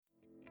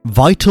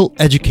Vital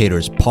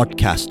Educators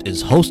podcast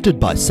is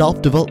hosted by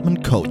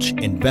self-development coach,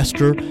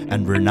 investor,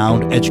 and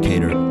renowned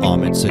educator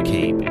Ahmed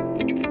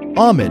Saqib.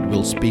 Ahmed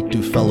will speak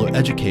to fellow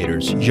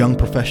educators, young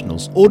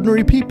professionals,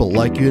 ordinary people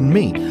like you and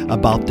me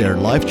about their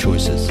life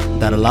choices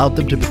that allowed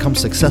them to become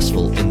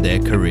successful in their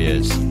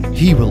careers.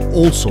 He will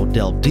also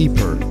delve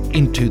deeper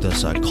into the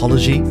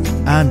psychology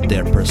and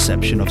their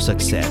perception of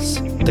success,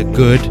 the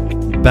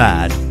good,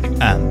 bad,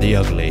 and the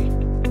ugly.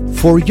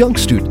 For young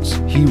students,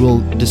 he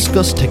will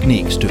discuss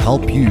techniques to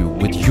help you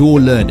with your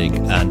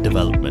learning and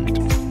development.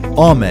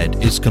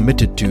 Ahmed is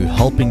committed to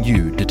helping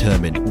you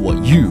determine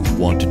what you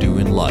want to do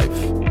in life.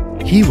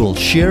 He will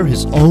share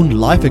his own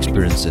life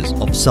experiences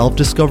of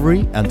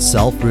self-discovery and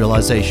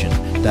self-realization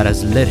that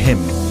has led him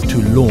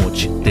to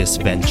launch this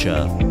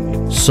venture.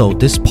 So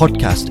this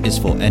podcast is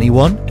for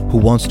anyone who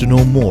wants to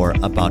know more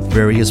about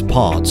various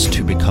paths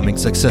to becoming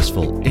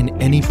successful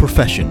in any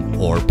profession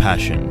or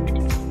passion.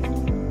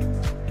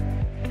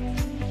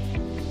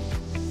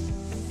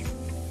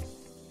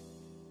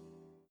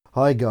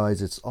 Hi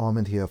guys, it's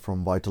Ahmed here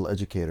from Vital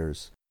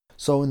Educators.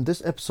 So in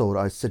this episode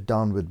I sit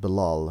down with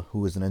Bilal,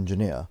 who is an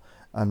engineer,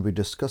 and we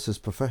discuss his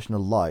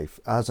professional life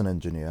as an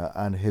engineer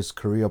and his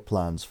career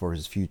plans for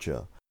his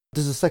future.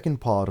 This is the second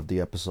part of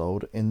the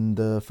episode. In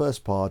the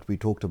first part we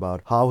talked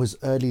about how his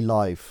early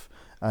life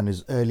and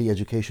his early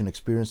education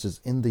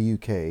experiences in the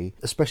UK,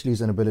 especially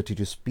his inability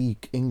to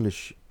speak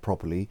English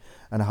properly,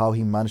 and how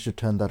he managed to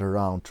turn that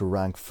around to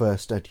rank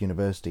first at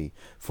university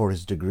for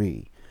his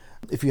degree.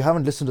 If you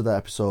haven't listened to that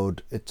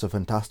episode, it's a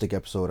fantastic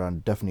episode and I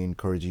definitely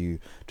encourage you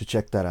to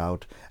check that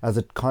out, as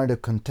it kind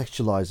of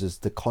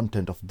contextualizes the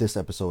content of this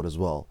episode as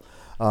well.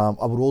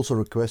 I would also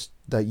request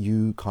that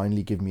you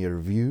kindly give me a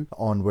review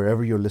on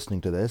wherever you're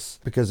listening to this,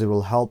 because it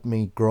will help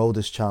me grow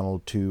this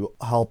channel to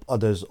help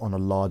others on a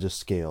larger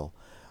scale.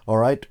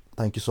 Alright,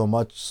 thank you so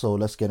much. So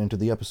let's get into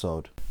the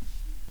episode.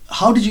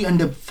 How did you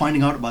end up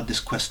finding out about this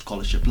Quest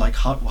scholarship? Like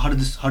how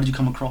did you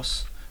come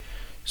across?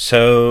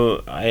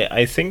 So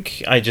I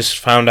think I just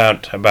found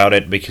out about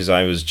it because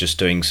I was just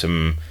doing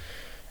some.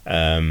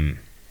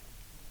 Actually,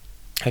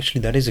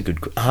 that is a good.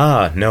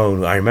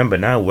 No, I remember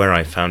now where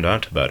I found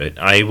out about it.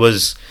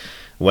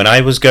 When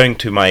I was going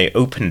to my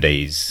open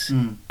days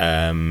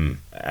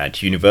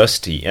at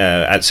university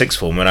at sixth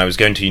form. When I was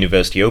going to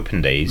university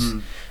open days,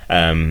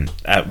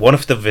 at one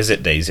of the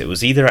visit days, it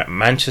was either at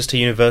Manchester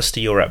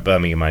University or at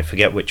Birmingham. I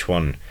forget which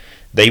one.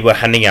 They were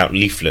handing out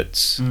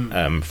leaflets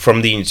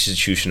from the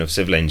Institution of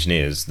Civil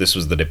Engineers. This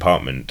was the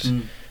department.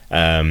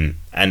 And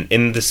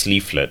in this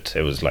leaflet,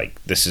 it was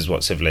like, this is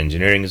what civil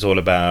engineering is all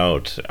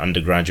about,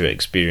 undergraduate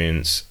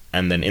experience.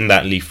 And then in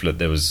that leaflet,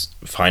 there was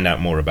find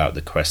out more about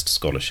the Quest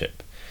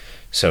scholarship.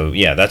 So,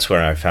 yeah, that's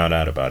where I found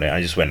out about it.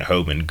 I just went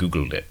home and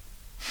Googled it.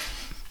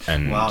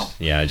 And wow.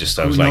 Yeah, I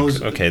was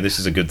like, okay, this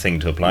is a good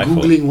thing to apply for.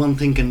 Googling one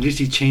thing can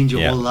literally change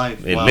your whole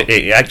life. Wow.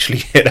 It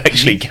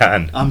actually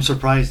can. I'm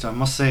surprised, I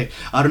must say.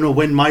 I don't know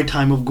when my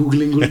time of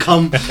Googling will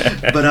come,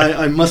 but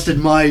I must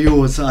admire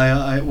yours.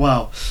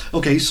 Wow.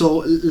 Okay,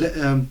 so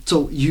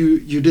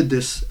you did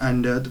this,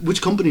 and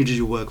which company did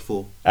you work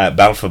for?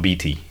 Balfour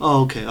Beatty.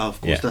 Oh, okay. Oh,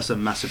 of course, that's a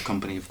massive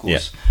company, of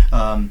course.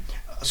 Yeah.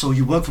 So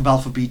you worked for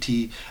Balfour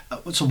Beatty.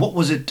 So what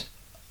was it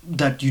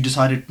that you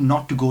decided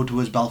not to go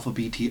towards Balfour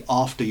Beatty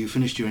after you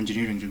finished your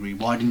engineering degree?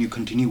 Why didn't you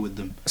continue with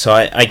them? So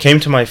I came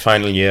to my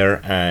final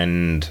year,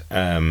 and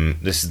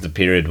this is the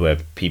period where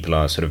people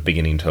are sort of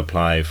beginning to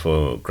apply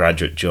for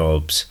graduate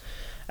jobs,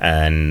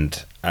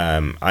 and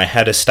I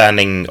had a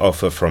standing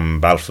offer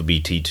from Balfour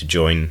Beatty to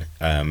join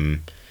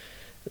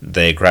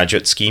their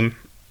graduate scheme.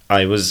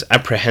 I was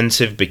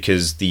apprehensive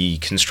because the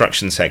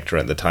construction sector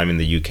at the time in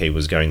the UK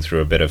was going through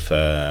a bit of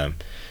a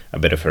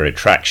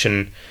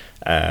retraction.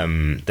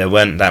 There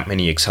weren't that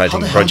many exciting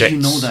projects. How did you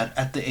know that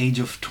at the age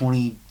of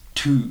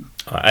 22?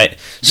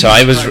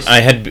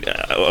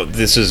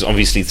 This was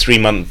obviously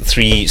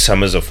 3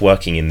 summers of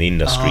working in the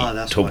industry,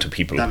 to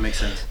people. That makes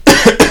sense.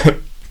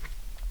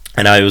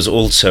 And I was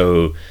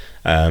also,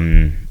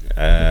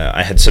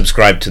 I had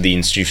subscribed to the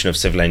Institution of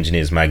Civil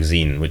Engineers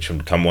magazine, which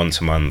would come once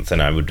a month, and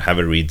I would have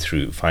a read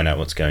through, find out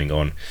what's going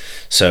on.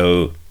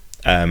 So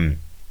it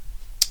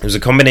was a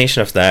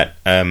combination of that.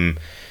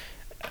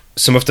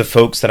 Some of the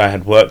folks that I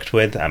had worked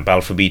with at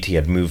Balfour Beatty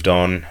had moved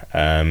on,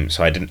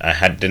 so I didn't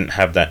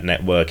have that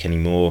network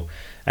anymore.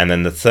 And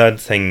then the third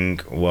thing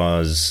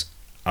was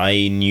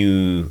I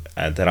knew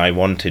that I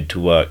wanted to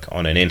work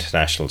on an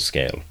international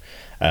scale,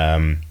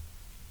 and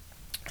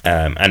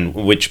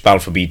which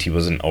Balfour Beatty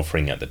wasn't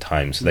offering at the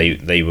time. So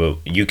they were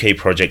UK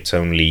projects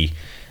only.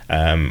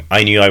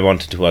 I knew I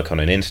wanted to work on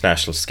an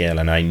international scale,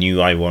 and I knew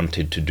I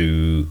wanted to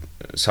do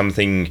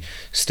something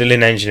still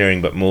in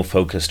engineering but more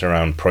focused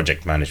around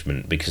project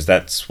management, because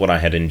that's what I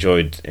had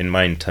enjoyed in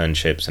my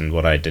internships and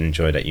what I'd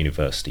enjoyed at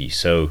university.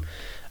 So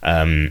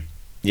it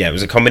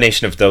was a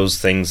combination of those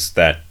things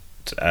that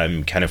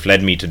kind of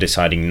led me to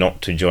deciding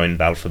not to join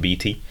Balfour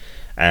Beatty.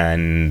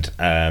 And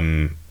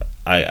I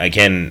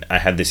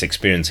had this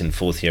experience in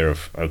fourth year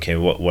of, okay,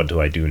 what do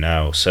I do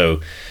now?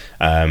 So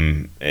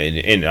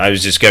I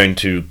was just going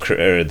to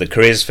the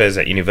careers fairs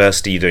at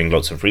university, doing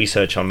lots of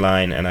research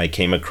online, and I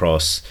came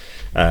across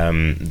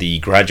the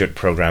graduate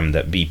program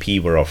that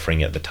BP were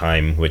offering at the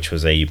time, which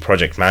was a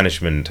project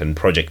management and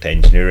project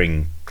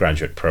engineering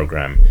graduate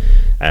program.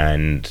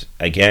 And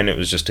again, it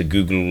was just a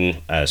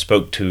Google,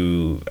 spoke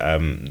to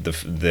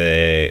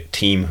the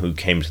team who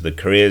came to the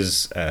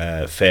careers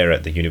fair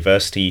at the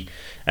university.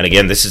 And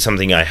again, this is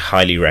something I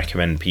highly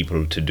recommend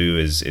people to do,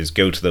 is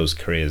go to those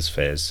careers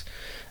fairs.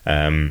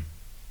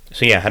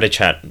 So yeah, I had a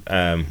chat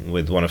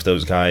with one of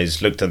those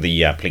guys, looked at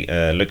the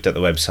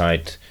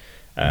website,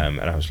 and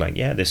I was like,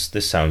 yeah,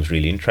 this sounds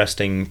really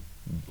interesting.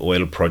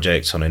 Oil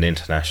projects on an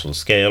international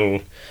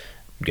scale,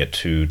 get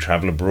to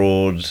travel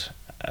abroad,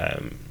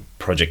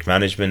 project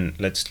management.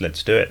 Let's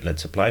do it.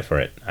 Let's apply for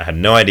it. I had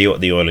no idea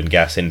what the oil and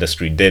gas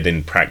industry did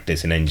in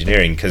practice in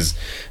engineering, because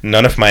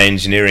none of my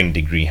engineering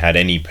degree had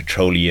any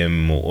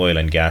petroleum or oil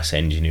and gas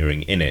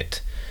engineering in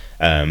it.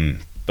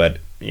 But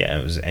yeah,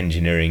 it was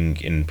engineering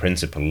in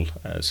principle.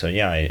 So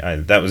yeah, I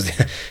that was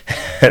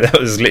that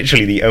was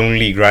literally the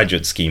only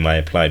graduate scheme I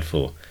applied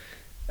for.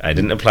 I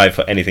didn't apply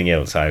for anything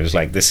else. I was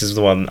like, this is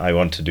the one I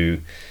want to do.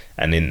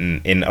 And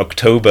in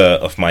October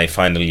of my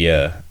final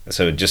year,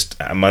 so just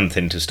a month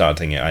into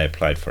starting it, I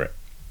applied for it.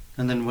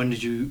 And then when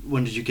did you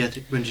get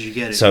it? When did you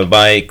get it? So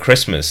by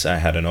Christmas, I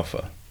had an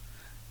offer.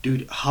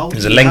 Dude, it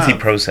was a lengthy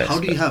process. How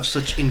do you have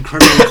such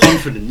incredible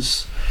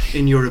confidence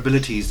in your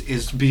abilities?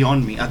 Is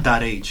beyond me at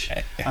that age.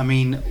 I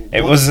mean,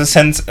 it was a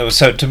sense.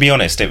 So to be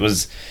honest, it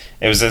was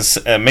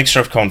a mixture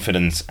of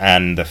confidence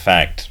and the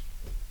fact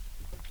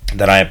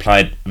that I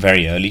applied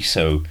very early.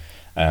 So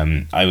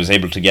I was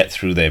able to get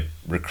through the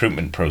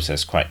recruitment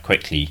process quite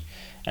quickly.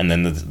 And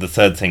then the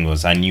third thing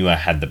was, I knew I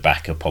had the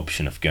backup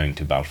option of going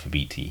to Balfour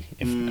Beatty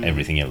if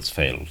everything else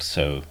failed.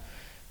 So,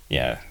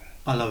 yeah.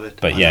 I love it.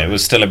 But yeah, it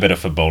was still a bit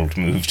of a bold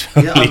move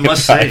to I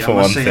must say.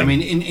 Thing. I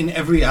mean, in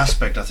every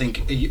aspect, I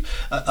think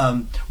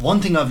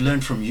one thing I've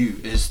learned from you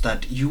is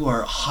that you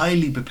are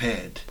highly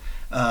prepared.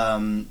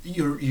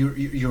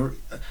 You're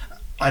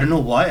I don't know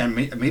why, and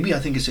maybe I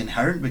think it's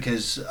inherent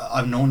because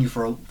I've known you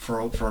for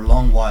a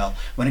long while.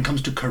 When it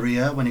comes to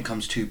career, when it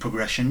comes to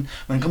progression,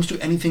 when it comes to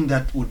anything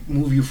that would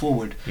move you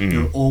forward,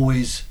 you're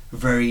always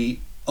very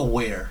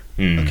aware.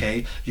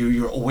 Okay,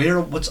 you're aware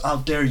of what's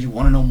out there. You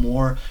want to know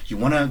more. You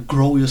want to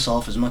grow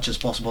yourself as much as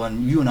possible.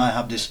 And you and I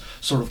have this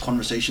sort of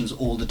conversations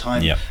all the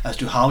time as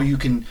to how you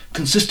can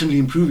consistently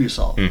improve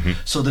yourself.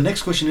 So the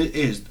next question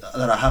is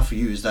that I have for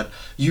you is that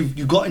you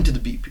got into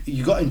BP,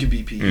 you got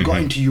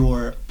into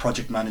your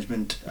project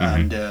management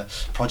and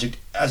project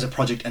as a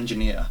project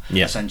engineer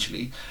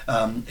essentially.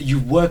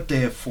 You've worked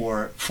there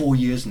for 4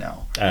 years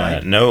now.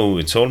 Right? No,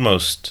 it's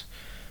almost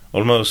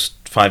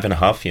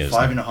 5.5 years.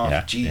 5.5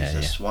 years.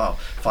 Jesus, wow.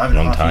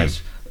 5.5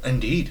 years.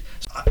 Indeed.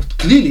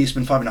 Clearly it's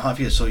been 5.5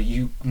 years, so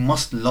you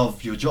must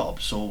love your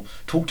job. So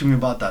talk to me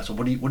about that. So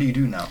what do you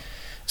do now?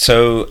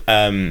 So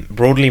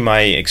broadly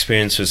my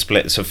experience was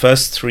split. So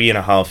first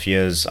 3.5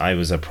 years I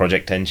was a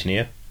project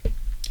engineer.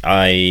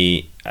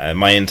 My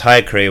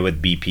entire career with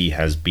BP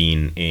has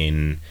been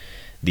in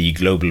the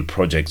Global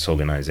Projects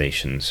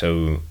Organization.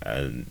 So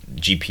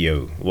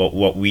GPO.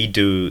 What we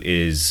do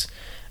is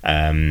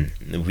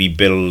we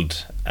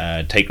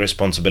take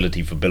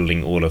responsibility for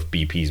building all of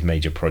BP's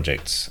major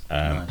projects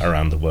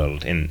around the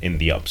world in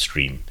the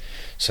upstream.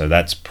 So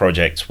that's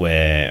projects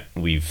where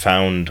we've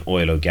found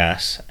oil or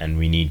gas and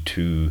we need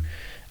to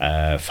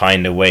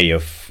find a way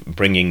of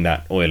bringing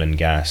that oil and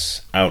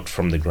gas out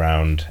from the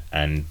ground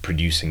and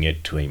producing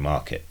it to a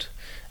market.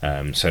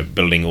 So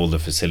building all the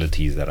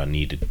facilities that are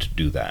needed to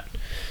do that.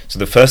 So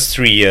the first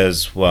 3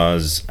 years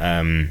was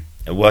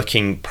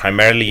working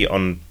primarily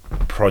on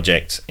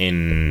projects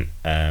in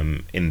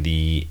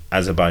the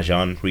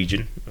Azerbaijan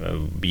region.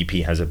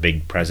 BP has a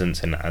big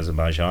presence in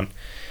Azerbaijan,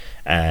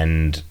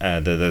 and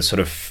the sort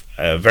of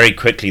very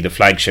quickly the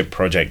flagship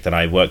project that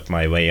I worked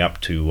my way up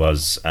to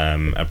was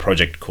a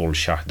project called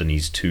Shah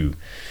Deniz 2.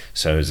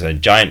 So it's a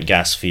giant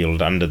gas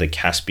field under the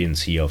Caspian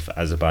Sea of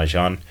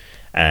Azerbaijan,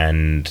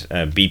 and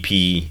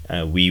BP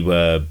we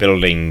were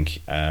building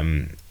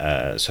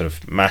sort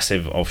of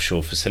massive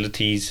offshore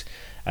facilities.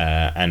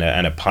 And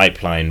a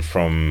pipeline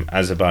from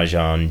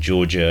Azerbaijan,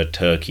 Georgia,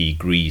 Turkey,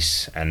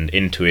 Greece, and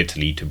into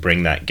Italy to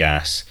bring that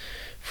gas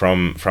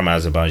from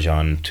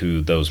Azerbaijan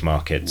to those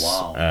markets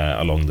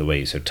along the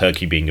way. So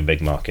Turkey being a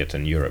big market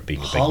and Europe being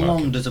a big market. How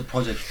long does a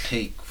project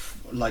take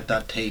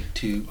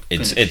to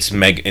finish?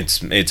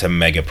 It's a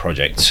mega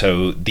project.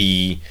 So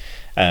the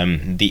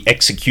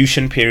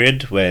execution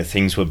period where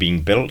things were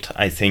being built,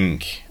 I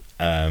think.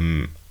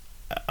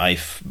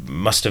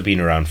 Must have been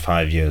around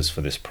 5 years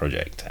for this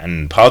project,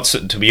 and parts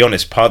of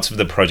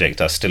the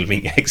project are still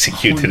being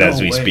executed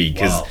as we speak,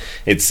 because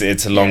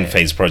it's a long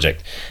phase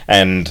project.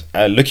 And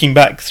looking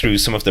back through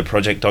some of the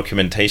project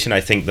documentation,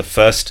 I think the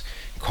first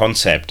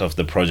concept of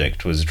the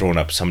project was drawn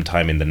up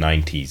sometime in the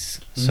 90s.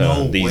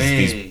 So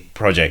these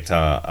project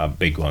are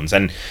big ones.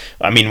 And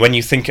I mean, when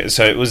you think,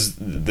 so it was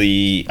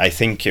I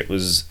think it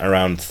was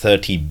around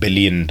 $30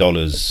 billion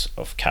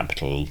of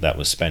capital that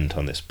was spent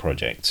on this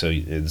project. So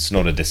it's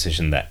not a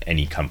decision that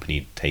any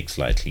company takes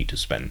lightly to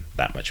spend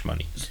that much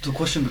money. So the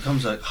question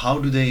becomes like, how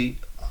do they,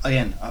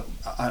 again,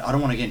 I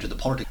don't want to get into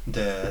the politics,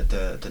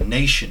 the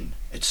nation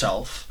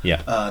itself,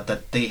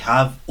 that they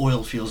have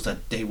oil fields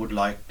that they would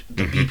like,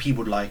 the BP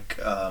would like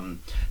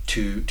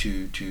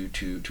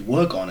to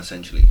work on,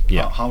 essentially.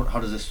 How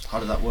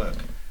does that work?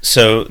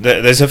 So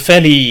there's a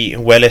fairly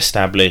well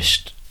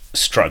established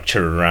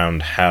structure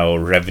around how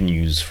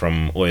revenues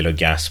from oil or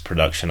gas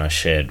production are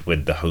shared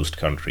with the host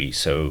country.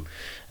 So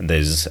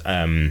there's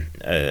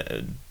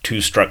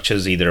two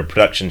structures, either a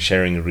production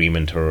sharing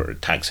agreement or a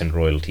tax and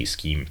royalty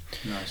scheme.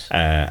 Nice.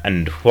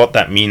 And what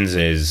that means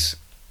is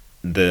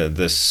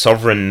the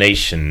sovereign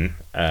nation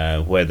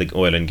where the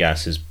oil and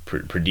gas is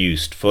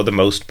produced, for the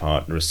most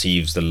part,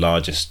 receives the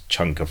largest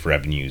chunk of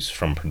revenues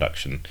from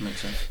production.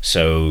 Makes sense.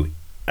 So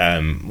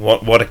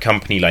what a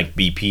company like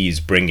BP is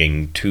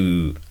bringing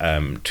to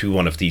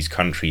one of these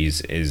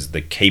countries is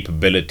the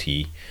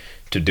capability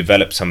to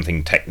develop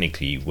something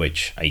technically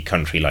which a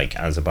country like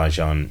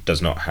Azerbaijan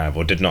does not have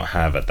or did not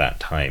have at that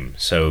time.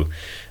 So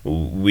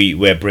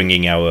we're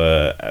bringing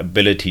our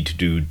ability to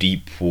do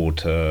deep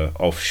water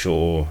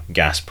offshore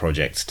gas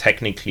projects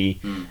technically,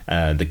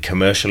 the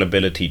commercial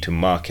ability to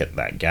market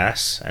that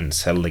gas and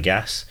sell the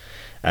gas.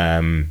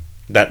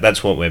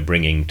 That's what we're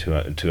bringing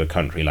to a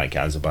country like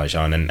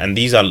Azerbaijan, and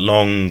these are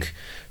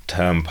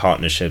long-term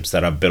partnerships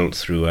that are built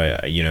through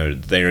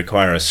they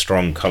require a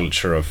strong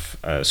culture of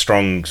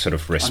strong sort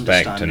of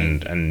respect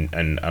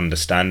and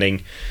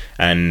understanding,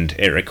 and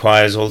it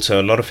requires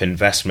also a lot of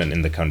investment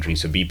in the country.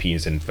 So BP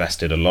has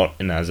invested a lot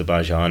in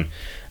Azerbaijan.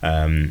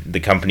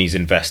 The company's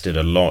invested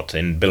a lot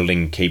in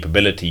building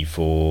capability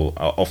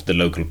of the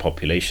local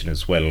population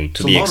as well.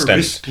 To the extent, it's a lot of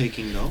risk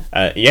taking, though.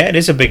 Yeah, it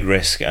is a big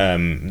risk.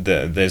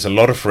 There's a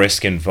lot of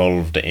risk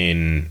involved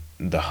in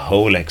the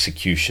whole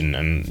execution,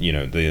 and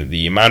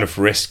the amount of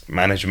risk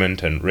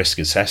management and risk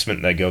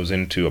assessment that goes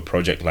into a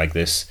project like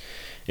this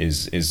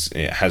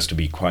it has to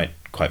be quite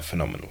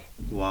phenomenal.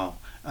 Wow.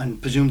 And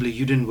presumably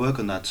you didn't work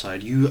on that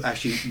side. You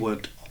actually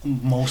worked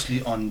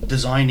mostly on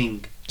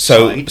designing.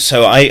 So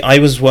I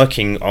was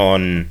working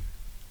on.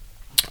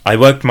 I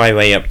worked my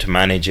way up to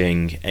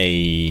managing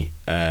a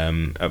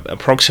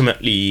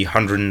approximately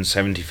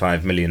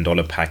 $175 million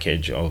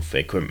package of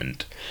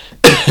equipment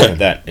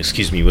that,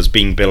 was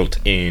being built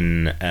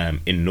in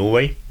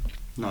Norway.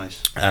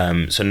 Nice.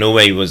 So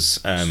Norway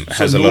was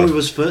has a Norway lot of,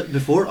 was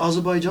before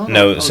Azerbaijan?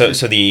 No,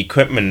 so the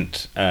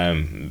equipment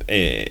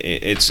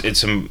it's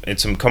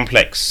some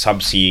complex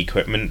subsea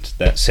equipment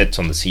that sits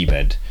on the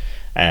seabed,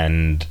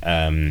 and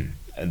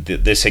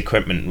this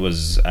equipment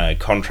was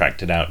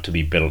contracted out to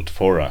be built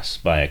for us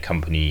by a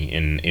company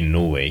in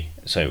Norway.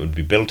 So it would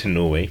be built in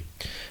Norway,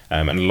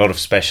 and a lot of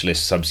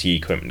specialist subsea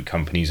equipment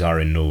companies are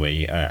in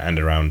Norway and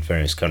around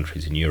various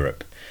countries in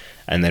Europe.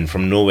 And then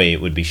from Norway, it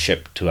would be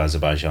shipped to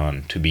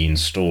Azerbaijan to be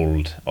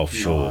installed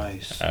offshore.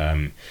 Nice.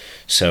 I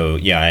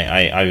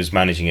was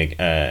managing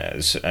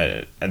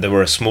there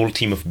were a small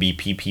team of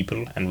BP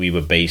people, and we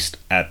were based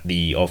at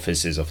the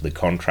offices of the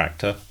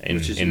contractor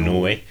in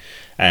Norway.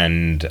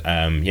 And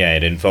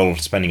it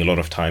involved spending a lot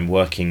of time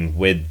working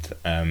with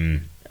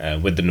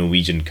the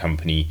Norwegian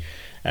company,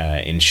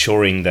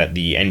 ensuring that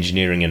the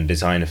engineering and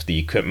design of the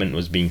equipment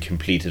was being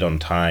completed on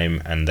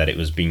time, and that it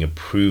was being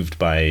approved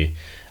by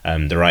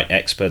the right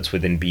experts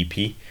within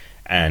BP,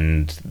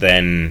 and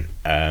then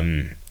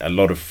a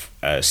lot of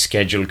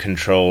schedule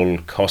control,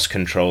 cost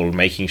control,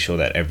 making sure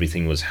that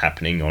everything was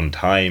happening on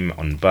time,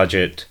 on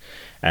budget,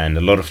 and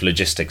a lot of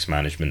logistics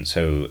management,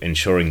 so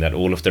ensuring that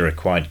all of the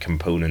required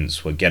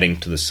components were getting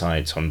to the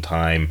sites on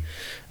time.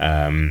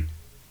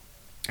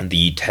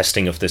 The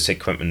testing of this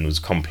equipment was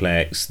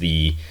complex.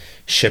 The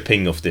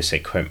shipping of this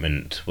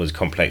equipment was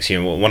complex.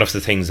 One of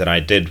the things that I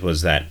did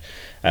was that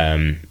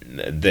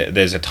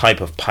there's a type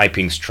of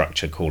piping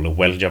structure called a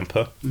well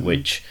jumper,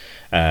 which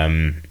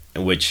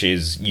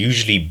is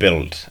usually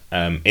built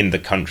in the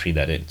country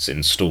that it's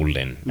installed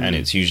in, and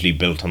it's usually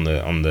built on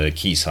the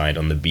quayside,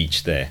 on the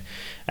beach there.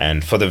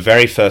 And for the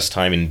very first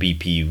time in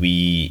BP,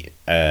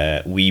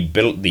 we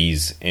built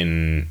these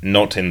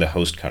not in the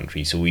host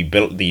country. So we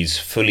built these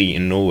fully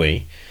in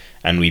Norway,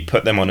 and we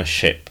put them on a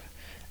ship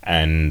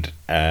and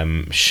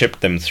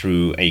shipped them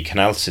through a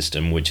canal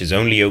system which is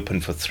only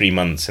open for 3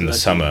 months in the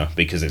summer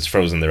because it's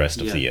frozen the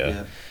rest of the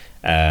year,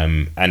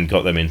 and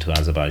got them into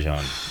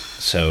Azerbaijan.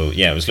 So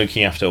it was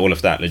looking after all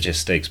of that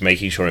logistics,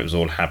 making sure it was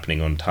all happening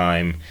on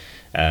time,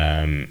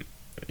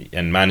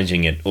 and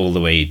managing it all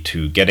the way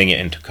to getting it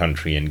into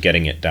country and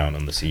getting it down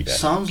on the seabed.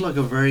 Sounds like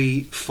a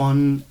very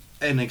fun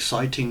and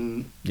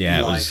exciting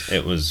life.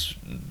 It was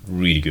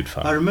really good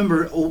fun. I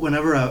remember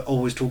whenever I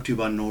always talk to you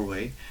about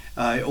Norway,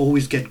 I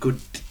always get good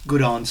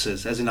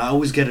answers. As in, you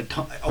always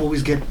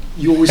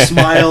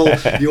smile.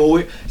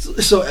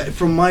 So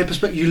from my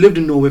perspective, you lived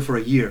in Norway for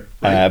a year,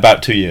 right?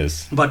 About 2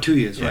 years. About 2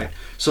 years, right?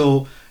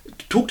 So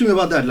talk to me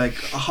about that. Like,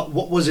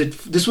 what was it?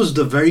 This was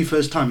the very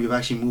first time you've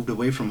actually moved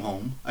away from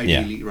home,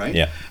 ideally, right?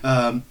 Yeah.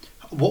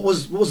 What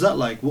was that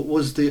like? What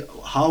was the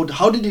how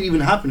did it even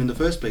happen in the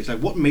first place? Like,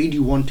 what made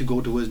you want to go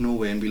towards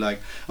Norway and be like,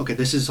 okay,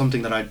 this is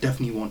something that I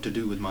definitely want to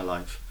do with my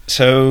life?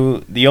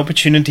 So the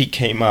opportunity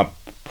came up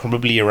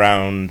probably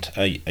around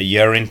a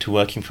year into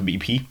working for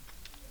BP,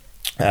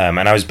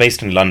 and I was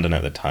based in London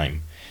at the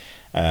time,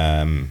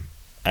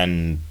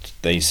 and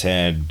they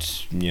said,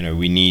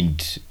 we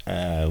need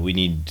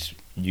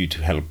you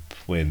to help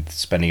with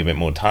spending a bit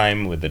more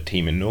time with the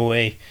team in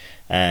Norway,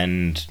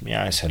 and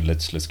I said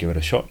let's give it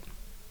a shot.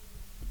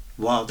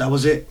 Wow, that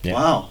was it.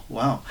 Yeah.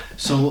 Wow.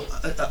 So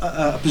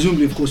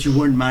presumably, of course, you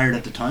weren't married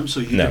at the time, so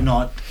you did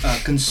not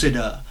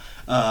consider.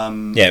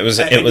 It was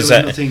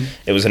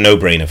a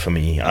no-brainer for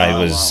me.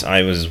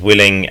 I was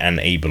willing and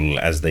able,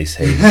 as they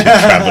say, to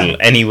travel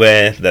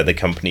anywhere that the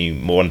company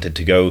wanted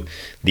to go.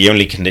 The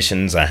only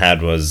conditions I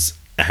had was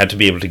I had to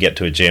be able to get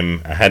to a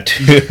gym. I had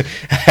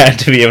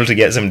to be able to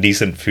get some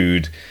decent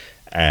food,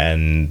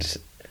 and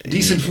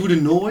decent food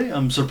in Norway.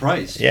 I'm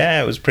surprised.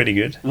 Yeah, it was pretty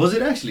good. Was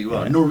it actually?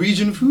 Well,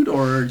 Norwegian food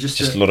or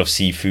just a lot of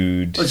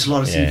seafood? Oh, just a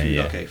lot of seafood.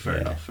 Yeah, okay, fair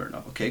enough.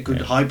 Okay, good.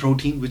 Yeah. High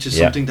protein, which is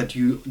something that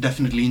you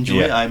definitely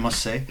enjoy. I must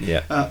say.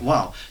 Yeah.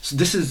 Wow. So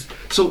this is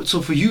so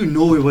for you.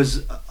 Norway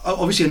was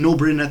obviously a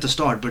no-brainer at the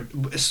start, but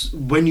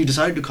when you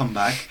decided to come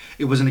back,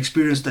 it was an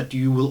experience that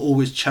you will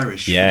always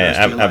cherish.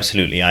 Yeah,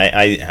 absolutely.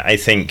 I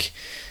think.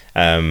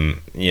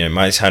 It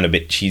might sound a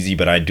bit cheesy,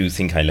 but I do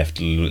think I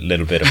left a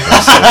little bit of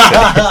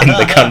myself in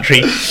the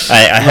country.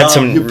 I had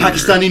some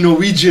Pakistani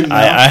Norwegian.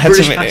 I had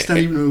British some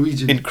Pakistani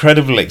Norwegian.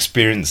 Incredible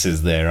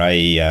experiences there.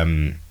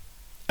 It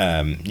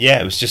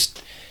was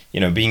just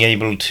being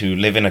able to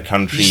live in a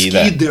country you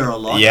skied there a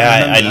lot.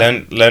 Yeah, I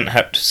learned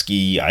how to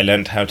ski. I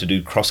learned how to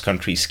do cross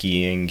country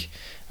skiing.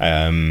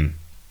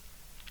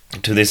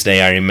 To this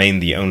day, I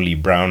remain the only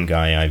brown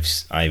guy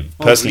I've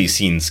personally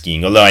seen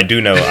skiing. Although I do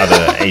know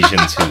other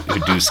Asians who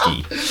do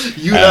ski.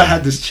 You and I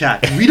had this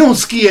chat. We don't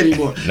ski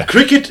anymore. No.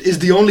 Cricket is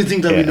the only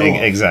thing that we know.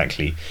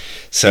 Exactly.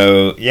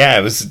 So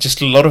it was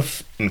just a lot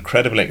of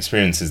incredible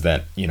experiences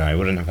that I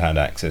wouldn't have had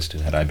access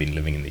to had I been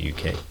living in the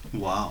UK.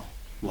 Wow.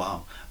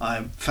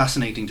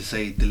 Fascinating to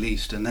say the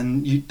least. And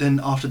then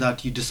after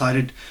that, you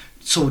decided.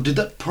 So did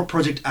that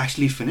project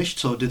actually finish?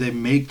 So did they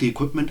make the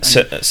equipment?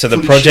 So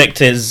the project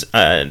is,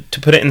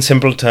 to put it in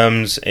simple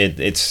terms,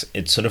 it's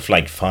sort of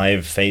like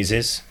 5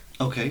 phases.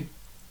 Okay.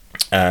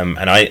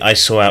 And I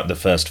saw out the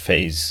first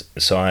phase.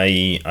 So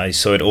I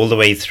saw it all the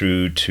way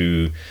through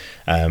to.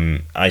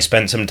 I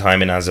spent some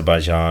time in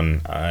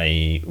Azerbaijan.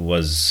 I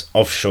was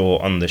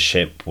offshore on the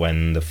ship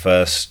when the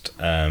first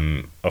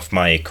of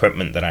my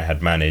equipment that I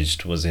had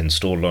managed was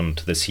installed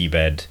onto the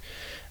seabed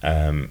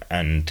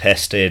and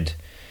tested.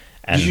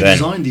 And did you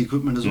design the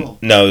equipment as well?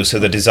 No, so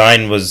the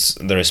design was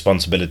the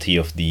responsibility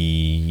of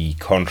the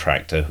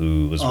contractor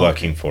who was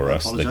working for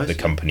us, the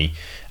company.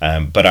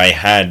 But I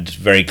had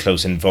very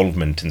close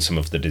involvement in some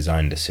of the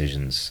design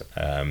decisions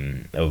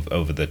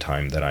over the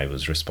time that I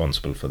was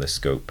responsible for the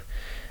scope.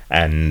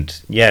 And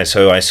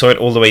so I saw it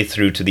all the way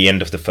through to the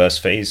end of the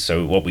first phase,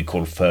 so what we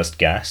call first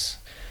gas.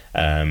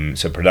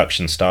 So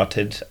production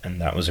started,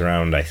 and that was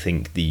around, I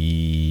think,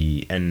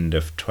 the end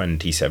of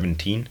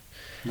 2017.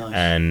 Nice.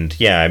 And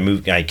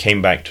I came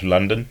back to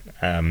London,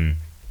 and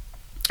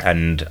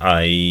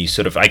I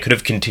could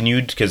have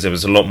continued because there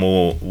was a lot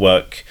more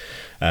work,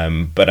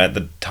 but at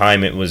the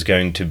time it was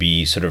going to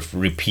be sort of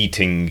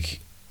repeating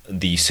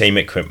the same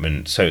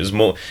equipment, so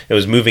it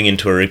was moving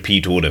into a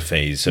repeat order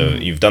phase. So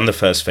you've done the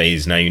first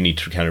phase, now you need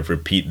to kind of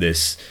repeat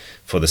this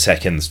for the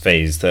second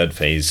phase, third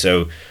phase.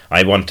 So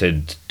I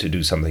wanted to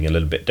do something a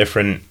little bit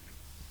different.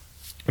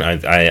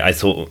 I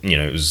thought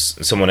it was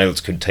someone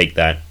else could take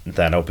that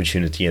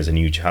opportunity as a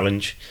new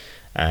challenge,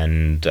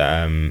 and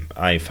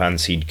I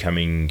fancied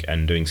coming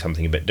and doing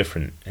something a bit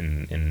different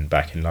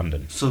back in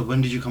London. So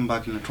when did you come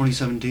back? In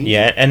 2017?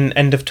 Yeah, and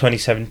end of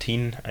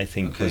 2017 I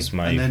think was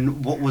my. And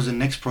then what was the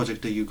next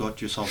project that you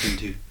got yourself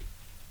into?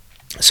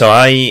 So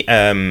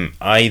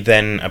I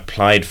then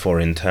applied for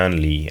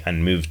internally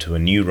and moved to a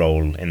new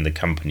role in the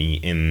company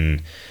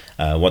in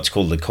what's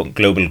called the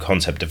Global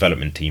Concept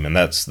Development Team, and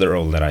that's the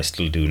role that I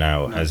still do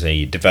now as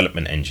a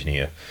development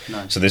engineer.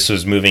 Nice. So this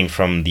was moving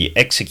from the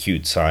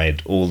execute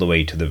side all the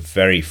way to the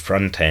very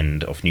front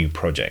end of new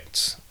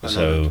projects.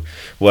 So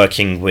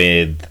working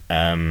with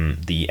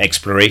the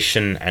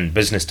exploration and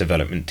business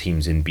development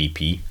teams in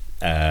BP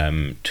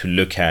to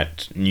look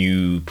at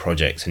new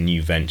projects and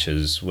new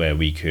ventures where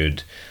we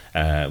could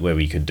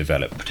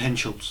develop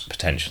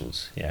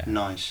potentials. Yeah.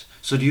 Nice.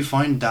 So do you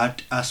find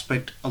that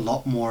aspect a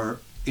lot more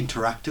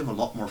interactive, a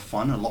lot more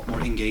fun, a lot more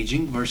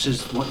engaging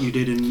versus what you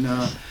did in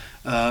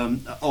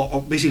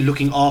or basically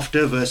looking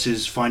after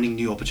versus finding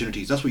new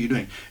opportunities? That's what you're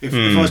doing. If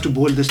I was to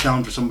boil this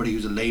down for somebody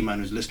who's a layman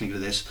who's listening to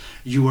this,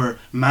 you were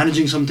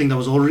managing something that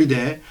was already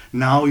there.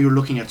 Now you're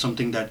looking at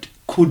something that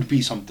could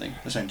be something,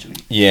 essentially.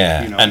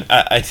 Yeah, and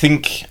I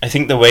think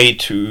the way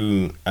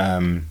to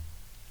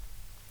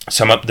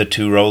sum up the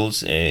two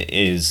roles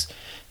is,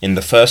 in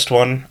the first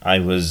one I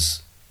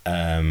was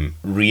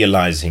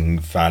realizing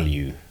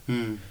value.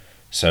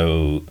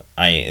 So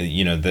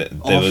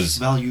there was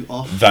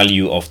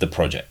value of the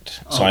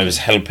project. So I was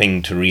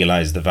helping to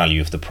realize the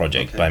value of the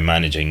project by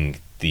managing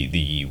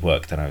the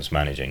work that I was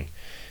managing.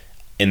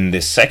 In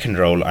this second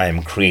role, I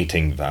am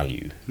creating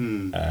value.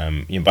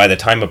 By the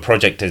time a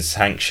project is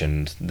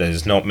sanctioned,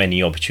 there's not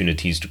many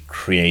opportunities to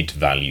create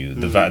value.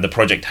 The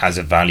project has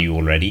a value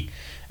already,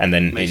 and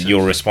then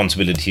your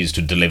responsibility is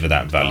to deliver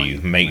that value.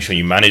 Make sure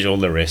you manage all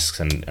the risks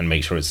and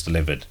make sure it's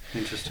delivered.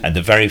 At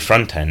the very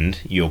front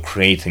end, you're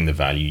creating the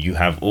value. You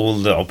have all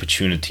the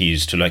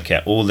opportunities to look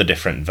at all the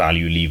different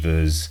value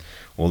levers,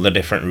 all the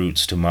different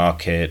routes to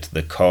market,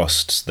 the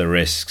costs, the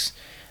risks,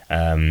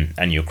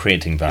 and you're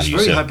creating value.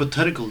 It's very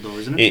hypothetical though,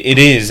 isn't it? It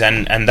is,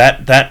 and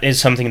that is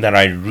something that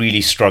I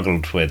really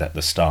struggled with at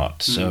the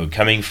start. So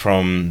coming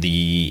from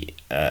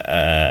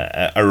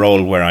a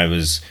role where I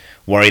was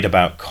worried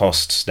about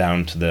costs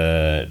down to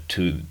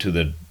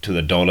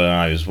the dollar.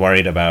 I was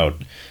worried about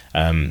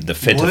the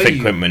fit of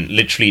equipment,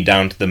 literally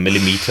down to the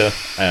millimeter.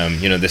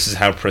 This is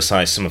how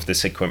precise some of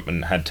this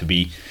equipment had to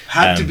be.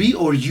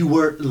 Or you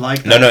were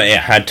like that? No, it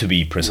had to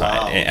be precise.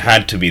 Wow, it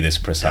had to be this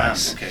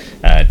precise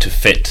to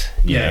fit.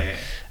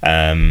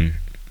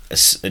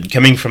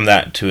 Coming from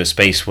that to a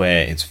space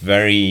where it's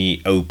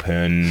very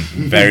open,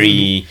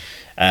 very,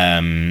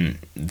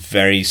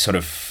 very sort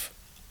of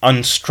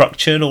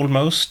unstructured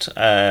almost.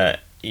 There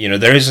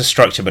is a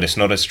structure, but it's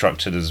not as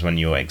structured as when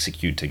you're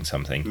executing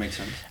something. Makes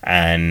sense.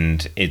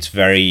 And it's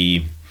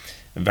very,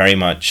 very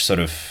much sort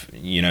of,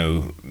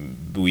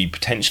 we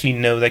potentially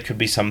know there could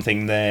be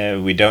something there.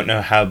 We don't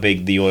know how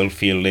big the oil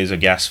field is or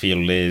gas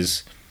field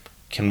is.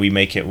 Can we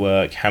make it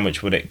work? How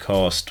much would it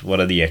cost? What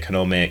are the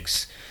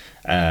economics?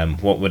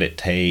 What would it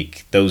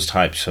take? Those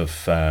types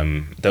of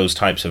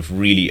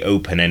really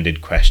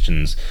open-ended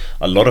questions.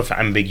 A lot of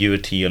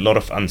ambiguity, a lot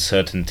of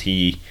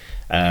uncertainty,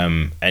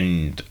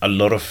 and a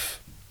lot of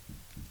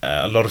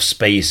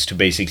space to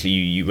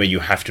basically where you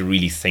have to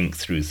really think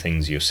through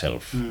things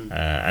yourself,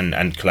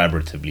 and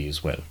collaboratively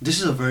as well. This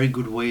is a very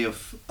good way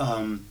of.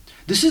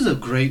 This is a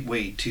great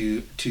way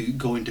to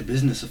go into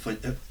business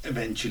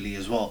eventually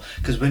as well,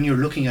 because when you're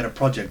looking at a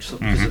project,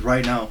 because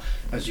right now,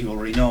 as you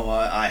already know,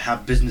 I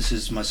have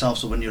businesses myself,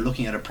 so when you're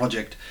looking at a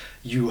project,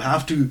 you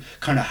have to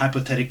kind of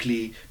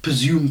hypothetically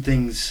presume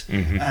things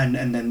and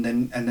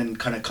then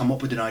kind of come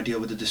up with an idea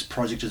whether this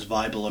project is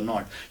viable or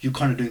not. You're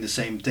kind of doing the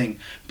same thing.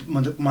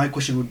 My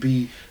question would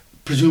be,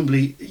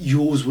 presumably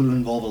yours will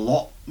involve a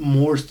lot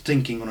more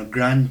thinking on a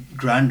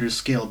grander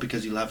scale,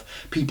 because you'll have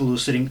people who are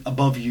sitting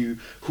above you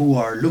who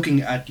are looking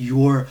at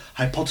your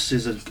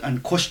hypotheses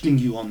and questioning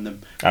you on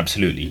them.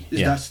 Absolutely.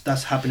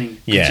 That's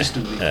happening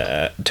consistently.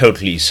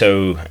 Totally.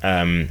 So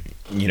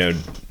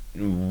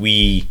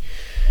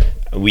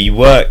we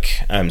work,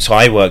 so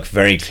I work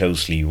very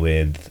closely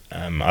with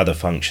other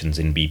functions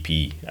in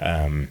BP.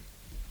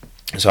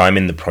 So I'm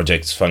in the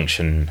projects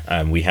function.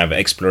 We have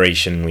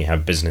exploration, we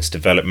have business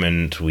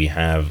development, we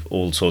have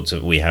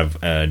we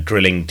have a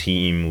drilling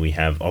team, we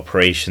have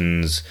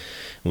operations,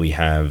 we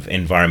have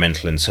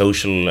environmental and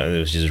social,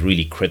 which is a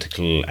really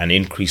critical and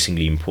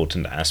increasingly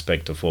important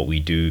aspect of what we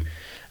do.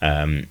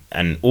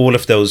 And all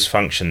of those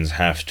functions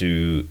have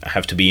to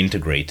be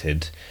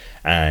integrated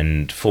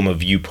and form a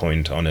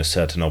viewpoint on a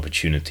certain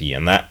opportunity,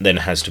 and that then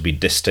has to be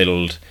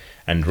distilled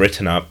and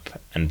written up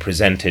and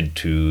presented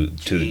to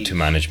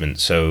management.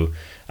 So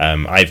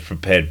I've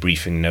prepared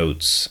briefing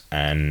notes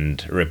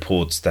and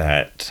reports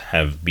that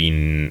have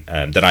been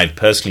that I've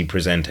personally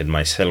presented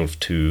myself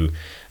to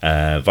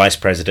vice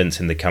presidents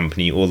in the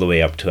company, all the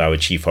way up to our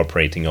chief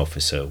operating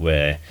officer,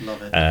 where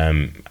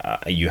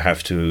you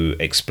have to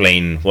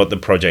explain what the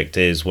project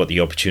is, what the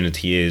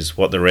opportunity is,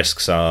 what the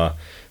risks are,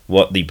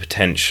 what the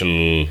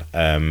potential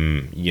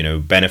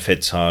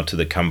benefits are to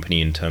the company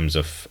in terms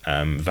of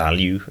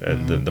value,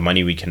 the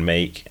money we can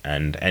make,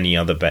 and any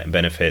other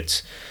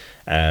benefits.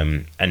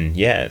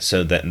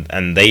 So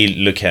they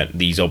look at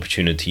these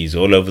opportunities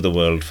all over the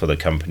world for the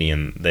company,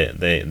 and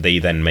they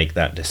then make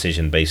that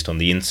decision based on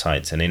the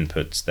insights and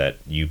inputs that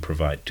you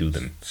provide to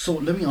them. So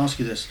let me ask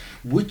you this: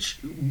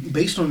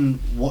 based on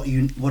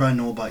what I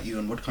know about you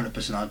and what kind of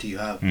personality you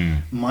have,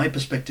 my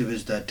perspective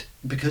is that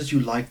because you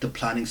like the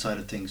planning side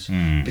of things,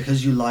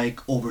 because you like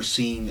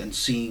overseeing and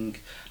seeing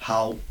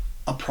how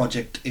a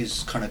project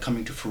is kind of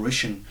coming to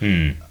fruition,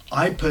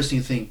 I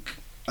personally think,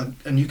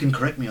 and you can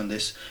correct me on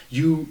this,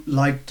 you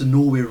like the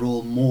Norway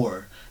role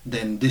more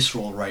than this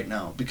role right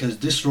now, because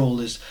this role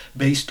is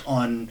based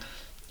on,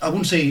 I don't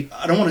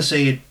want to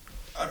say it,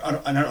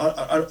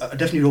 I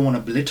definitely don't want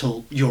to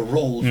belittle your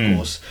role, of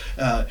course,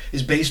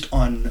 is based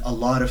on a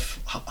lot of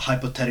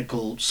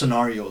hypothetical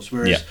scenarios,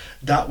 whereas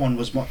that one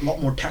was a lot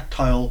more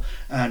tactile,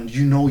 and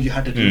you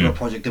had to deliver a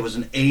project. There was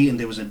an A and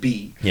there was a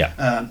B.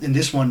 In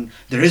this one,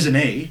 there is an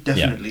A,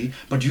 definitely,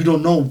 but you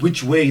don't know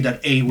which way that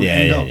A would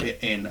end up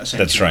in, essentially.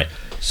 That's right.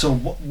 So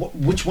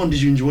which one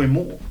did you enjoy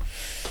more?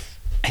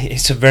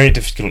 It's a very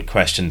difficult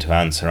question to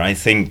answer. I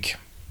think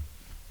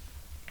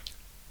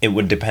it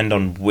would depend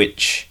on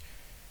which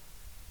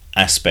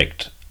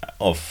aspect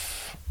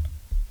of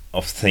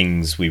of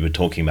things we were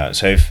talking about.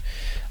 So if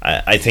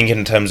I think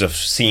in terms of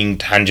seeing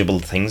tangible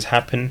things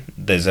happen,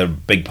 there's a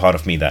big part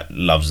of me that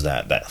loves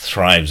that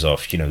thrives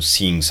off,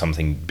 seeing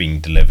something being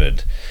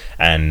delivered.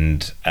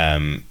 And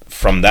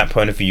from that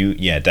point of view,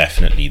 yeah,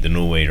 definitely the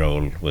Norway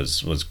role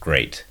was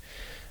great.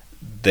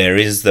 There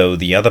is, though,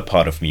 the other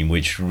part of me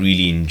which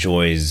really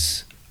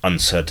enjoys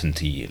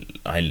uncertainty.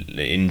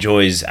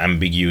 Enjoys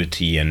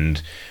ambiguity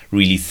and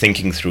really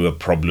thinking through a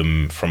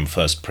problem from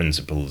first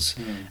principles,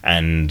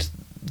 and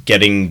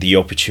getting the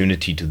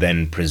opportunity to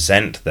then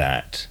present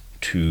that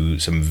to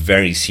some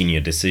very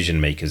senior decision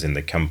makers in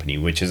the company,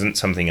 which isn't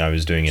something I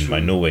was doing in my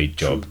Norway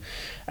job.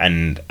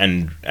 And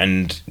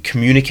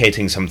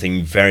communicating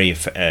something very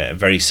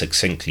very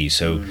succinctly,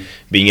 so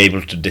being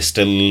able to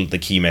distill the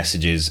key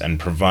messages and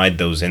provide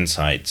those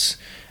insights,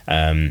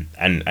 and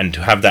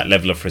to have that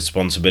level of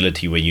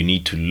responsibility where you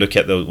need to look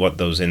at what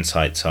those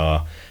insights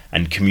are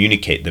and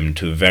communicate them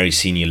to a very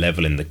senior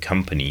level in the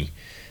company,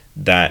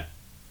 that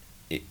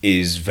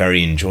is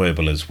very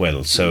enjoyable as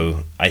well.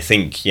 So I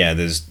think, yeah,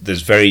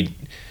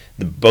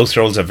 both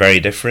roles are very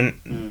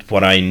different.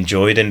 What I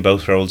enjoyed in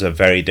both roles are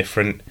very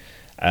different.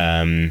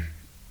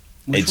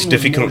 It's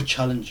difficult. More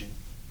challenging.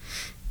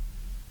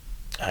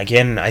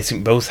 Again, I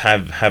think both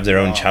have their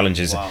own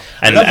challenges. Wow.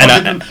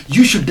 And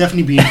you should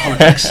definitely be in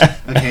politics.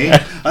 Okay,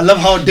 I love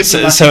how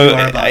diplomatic you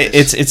are about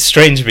this. It's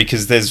strange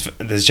because there's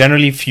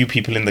generally few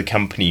people in the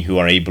company who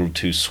are able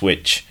to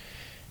switch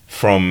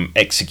from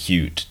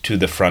execute to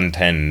the front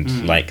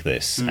end like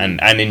this,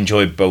 and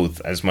enjoy both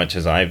as much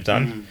as I've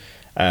done.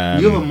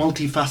 You have a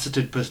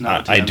multifaceted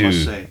personality. I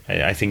must say.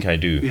 I think I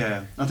do.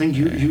 Yeah, I think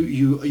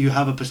you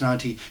have a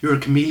personality. You're a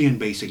chameleon,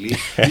 basically,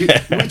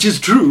 which is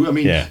true. I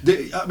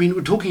mean,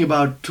 we're talking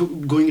about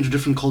going into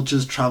different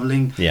cultures,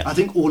 traveling. Yeah. I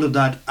think all of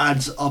that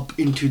adds up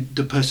into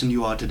the person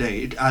you are today.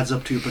 It adds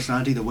up to your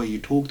personality, the way you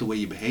talk, the way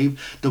you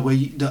behave,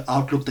 the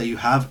outlook that you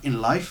have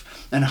in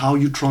life, and how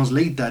you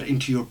translate that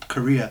into your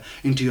career,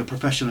 into your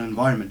professional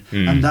environment,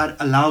 and that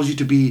allows you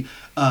to be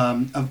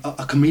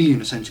a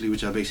chameleon, essentially,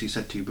 which I basically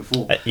said to you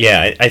before.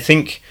 I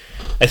think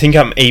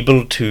I'm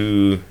able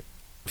to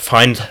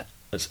find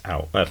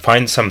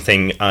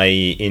something I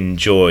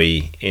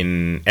enjoy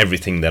in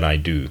everything that I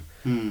do,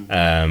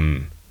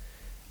 and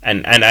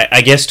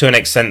I guess to an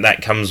extent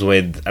that comes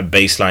with a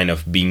baseline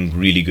of being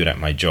really good at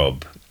my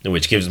job,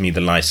 which gives me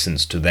the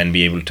license to then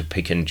be able to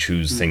pick and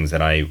choose things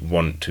that I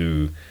want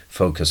to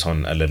focus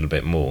on a little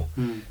bit more.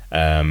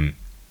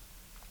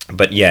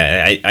 But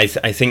yeah, I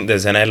think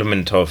there's an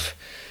element of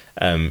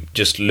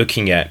just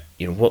looking at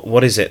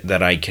what is it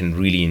that I can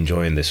really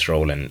enjoy in this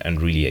role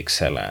and really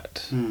excel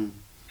at.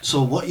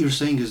 So what you're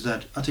saying is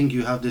that I think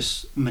you have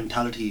this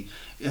mentality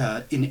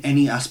in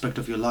any aspect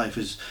of your life,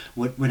 is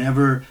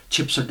whenever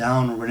chips are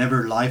down or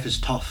whenever life is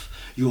tough,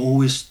 you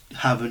always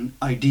have an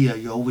idea,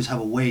 you always have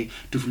a way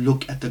to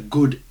look at the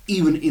good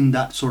even in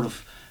that sort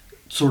of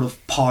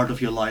part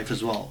of your life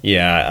as well.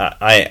 Yeah,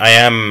 I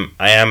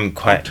am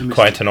quite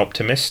an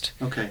optimist.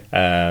 Okay.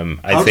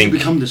 How did you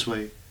become this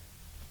way?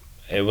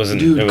 It wasn't.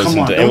 Dude, it wasn't.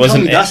 come on! It Don't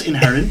wasn't. tell me that's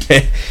inherent.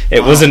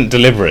 It wasn't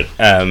deliberate.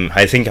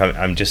 I think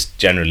I'm just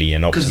generally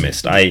an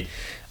optimist.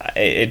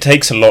 It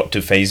takes a lot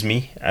to faze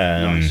me.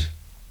 Nice.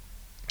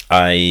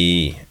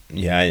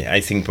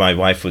 I think my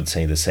wife would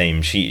say the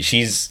same.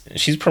 She's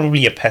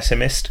probably a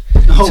pessimist.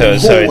 So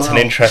it's an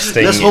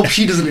interesting. Let's hope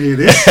she doesn't hear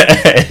this.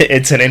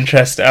 It's an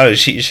interest. Oh,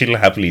 she'll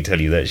happily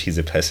tell you that she's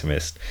a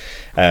pessimist.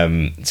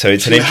 So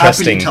it's an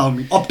interesting.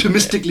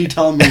 Optimistically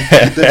tell me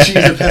that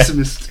she's a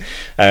pessimist.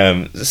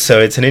 So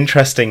it's an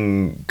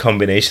interesting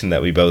combination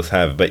that we both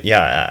have. But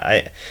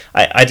yeah,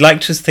 I'd like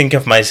to think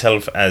of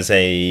myself as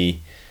a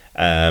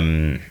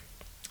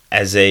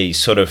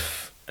sort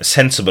of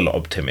sensible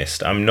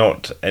optimist. I'm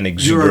not an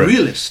exuberant. You're a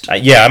realist.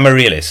 Yeah, I'm a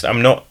realist.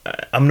 I'm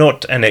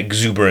not an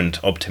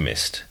exuberant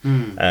optimist.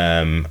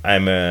 I'm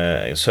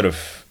a sort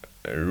of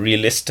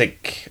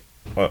realistic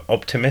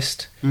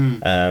optimist.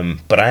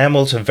 But I am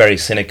also very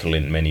cynical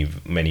in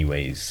many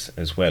ways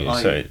as well.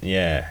 So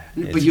yeah.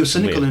 But you're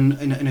cynical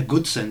in a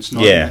good sense,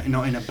 not in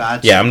a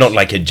bad sense. Yeah, I'm not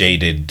like a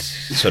jaded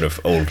sort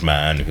of old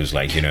man who's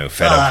like, fed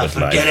up with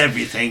life. Forget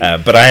everything.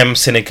 But I am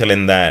cynical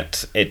in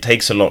that it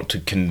takes a lot to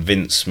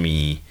convince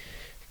me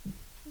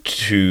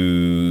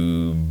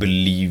to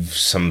believe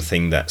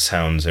something that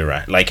sounds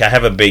irrational. Like I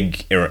have a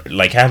big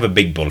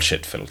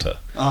bullshit filter.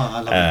 I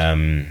love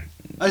it.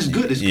 It's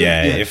good.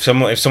 Yeah, if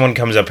someone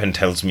comes up and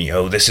tells me,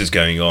 "Oh, this is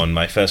going on,"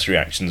 my first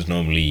reaction is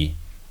normally,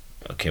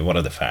 "Okay, what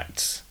are the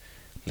facts?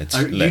 Let's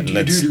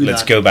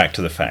go back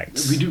to the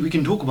facts." We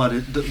can talk about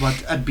it,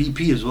 but at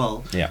BP as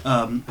well. Yeah.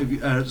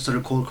 If I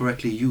recall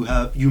correctly, you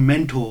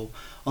mentor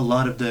a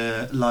lot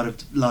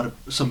of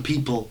some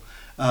people.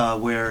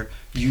 Where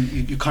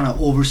you kind of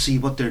oversee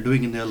what they're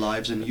doing in their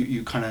lives, and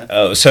you kind of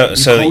I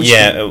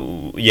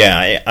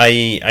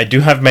do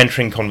have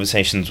mentoring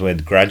conversations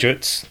with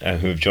graduates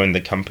who have joined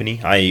the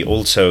company. I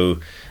also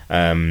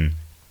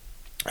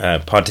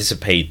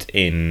participate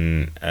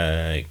in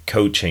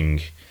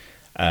coaching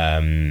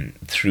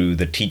through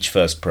the Teach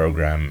First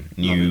program,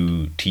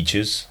 new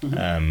teachers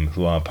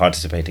who are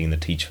participating in the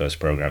Teach First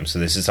program. So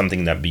this is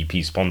something that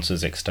BP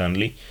sponsors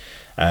externally,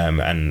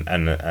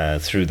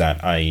 and through that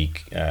I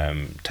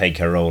take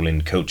a role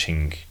in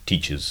coaching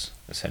teachers,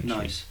 essentially.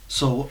 Nice.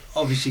 So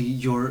obviously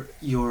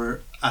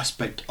your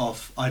aspect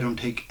of I don't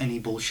take any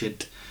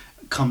bullshit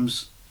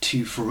comes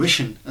to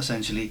fruition,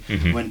 essentially,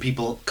 when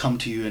people come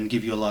to you and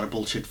give you a lot of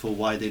bullshit for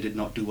why they did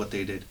not do what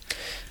they did.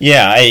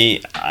 Yeah,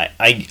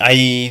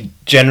 I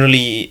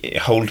generally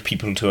hold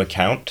people to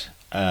account.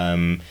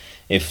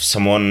 If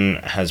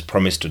someone has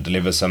promised to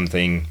deliver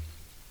something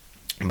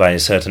by a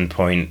certain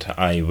point,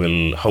 I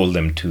will hold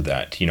them to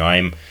that. You know,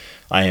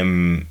 I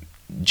am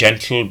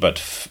gentle but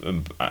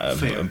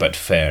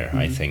fair.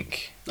 I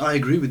think. I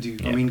agree with you.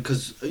 Yeah. I mean,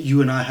 because you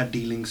and I had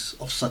dealings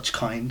of such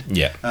kind.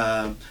 Yeah.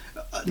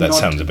 That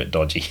sounds a bit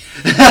dodgy.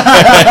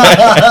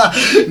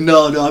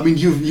 No. I mean,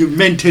 you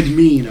mentored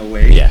me in a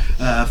way.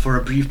 Yeah. For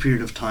a brief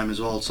period of time as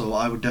well. So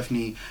I would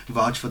definitely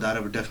vouch for that. I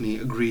would definitely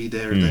agree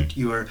there that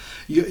you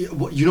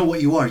know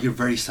what you are. You're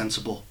very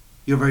sensible.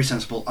 You're very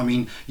sensible. I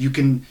mean, you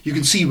can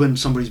see when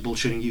somebody's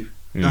bullshitting you.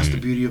 That's the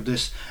beauty of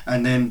this.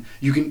 And then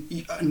you can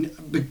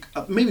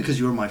maybe because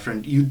you're my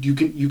friend,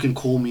 you can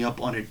call me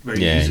up on it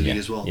very easily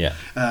as well. Yeah.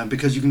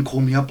 Because you can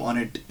call me up on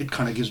it. It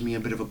kind of gives me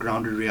a bit of a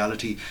grounded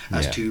reality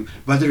as to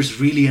whether it's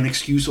really an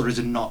excuse or is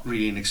it not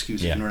really an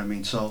excuse. You know what I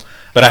mean? So.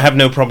 But I have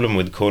no problem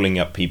with calling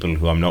up people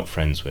who I'm not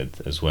friends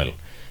with as well.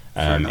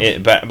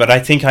 But I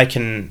think I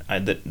can.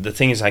 The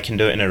thing is, I can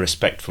do it in a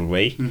respectful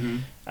way.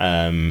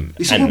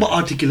 It's all about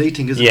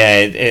articulating, isn't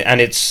it? Yeah,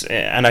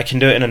 and I can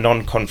do it in a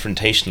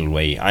non-confrontational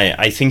way.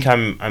 I think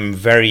I'm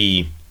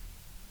very.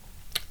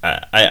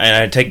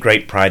 I take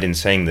great pride in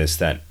saying this,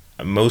 that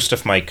most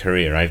of my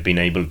career I've been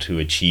able to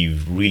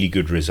achieve really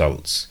good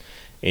results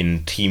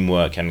in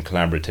teamwork and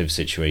collaborative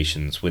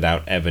situations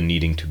without ever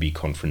needing to be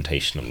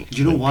confrontational. Do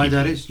you know why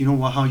that is? You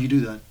know how you do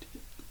that?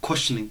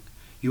 Questioning.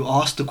 You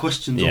ask the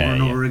questions over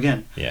and over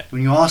again. Yeah.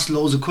 When you ask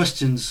loads of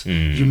questions,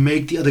 you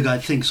make the other guy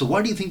think. So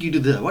why do you think you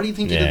did that? Why do you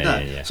think you did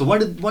that? Yeah. So why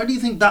do you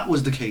think that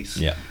was the case?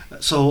 Yeah.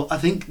 So I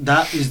think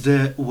that is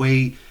the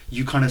way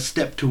you kind of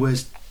step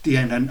towards the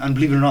end, and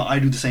believe it or not, I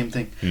do the same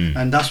thing.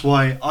 And that's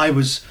why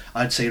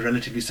I'd say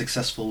relatively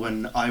successful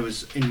when I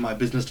was in my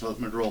business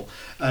development role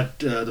at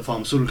the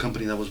pharmaceutical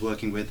company that I was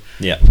working with,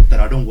 that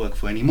I don't work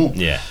for anymore.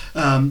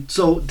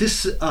 So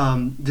this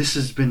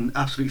has been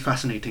absolutely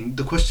fascinating.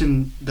 The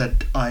question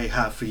that I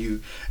have for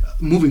you,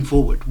 moving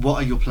forward,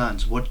 what are your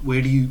plans?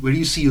 Where do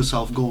you see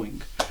yourself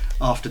going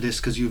after this?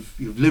 Because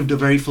you've lived a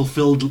very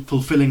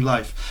fulfilling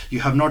life.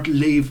 You have not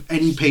left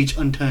any page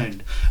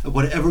unturned.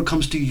 Whatever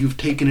comes to you, you've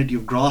taken it,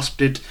 you've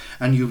grasped it,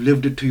 and you've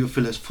lived it to your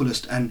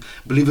fullest. And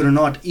believe it or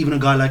not, even a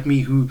guy like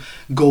me who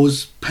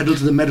goes pedal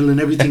to the metal and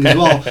everything as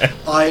well,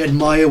 I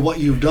admire what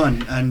you've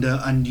done,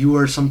 and you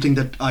are something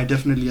that I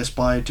definitely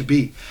aspire to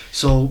be.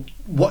 So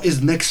what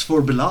is next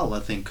for Bilal, I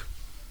think?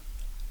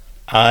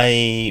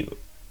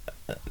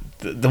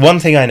 The one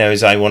thing I know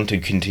is I want to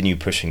continue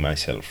pushing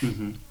myself.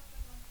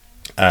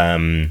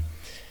 And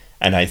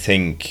I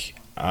think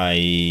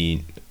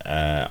I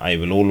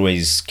will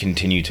always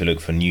continue to look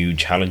for new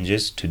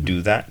challenges to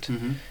do that.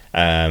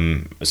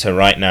 So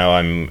right now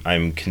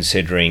I'm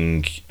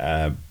considering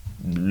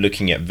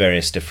looking at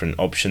various different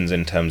options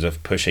in terms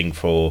of pushing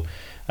for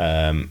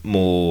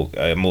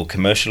more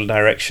commercial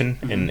direction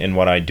in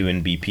what I do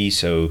in BP.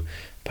 So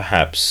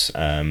perhaps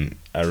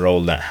a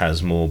role that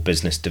has more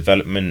business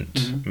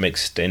development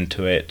mixed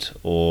into it,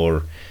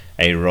 or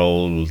a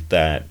role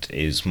that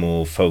is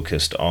more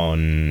focused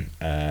on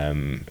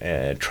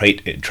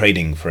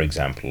trading, for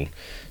example.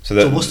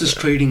 So what's this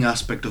trading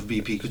aspect of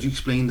BP? Could you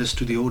explain this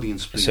to the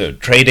audience, please? So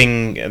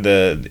trading,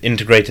 the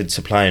integrated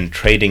supply and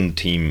trading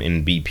team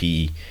in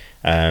BP,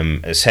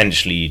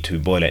 essentially, to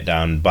boil it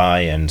down,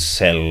 buy and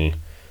sell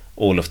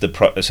all of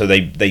the so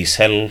they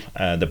sell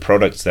the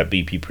products that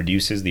BP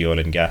produces, the oil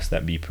and gas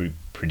that BP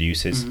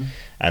produces,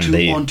 and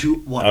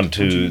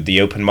onto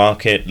the open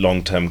market,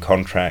 long-term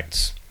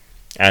contracts.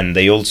 And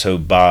they also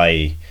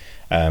buy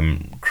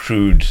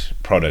crude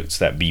products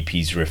that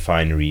BP's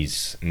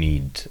refineries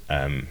need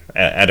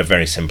at a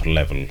very simple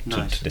level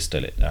to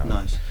distill it down.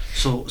 Nice.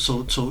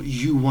 So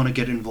you want to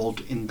get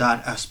involved in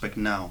that aspect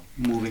now,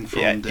 moving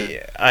from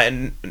the...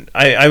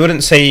 I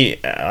wouldn't say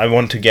I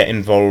want to get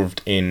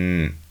involved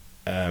in...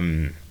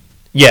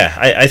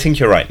 I think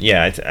you're right.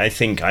 Yeah, I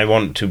think I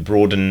want to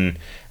broaden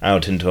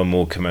out into a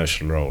more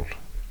commercial role.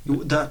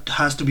 That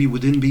has to be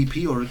within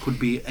BP, or it could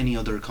be any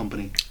other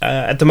company?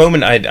 At the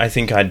moment, I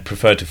think I'd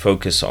prefer to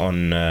focus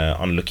on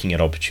looking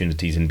at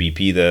opportunities in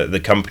BP. The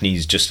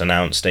company's just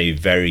announced a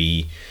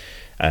very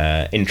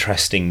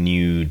interesting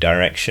new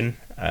direction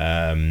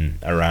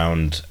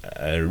around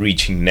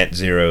reaching net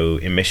zero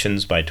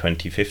emissions by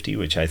 2050,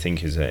 which I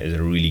think is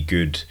a really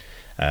good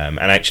and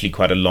actually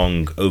quite a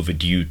long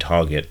overdue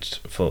target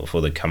for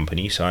the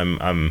company. So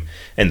I'm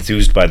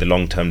enthused by the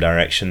long-term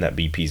direction that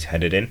BP's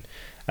headed in.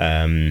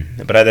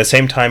 But at the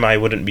same time, I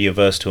wouldn't be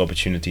averse to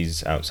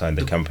opportunities outside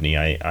the company.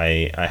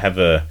 I have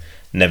a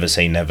never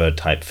say never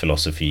type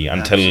philosophy.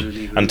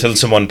 Absolutely. Until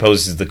someone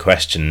poses the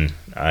question,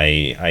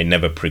 I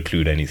never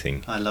preclude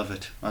anything. I love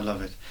it.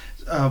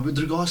 With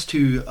regards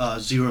to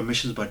zero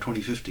emissions by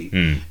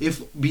 2050, if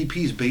BP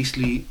is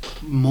basically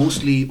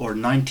mostly or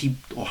 90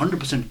 or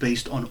 100%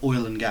 based on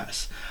oil and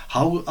gas,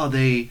 how are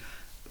they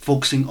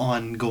focusing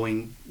on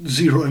going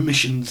zero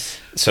emissions?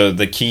 So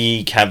the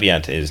key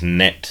caveat is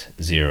net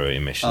zero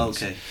emissions.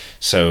 Okay.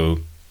 So,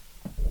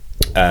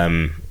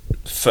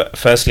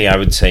 firstly, I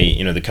would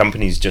say, the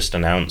company's just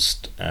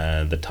announced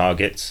the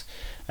targets,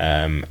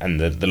 and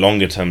the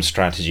longer term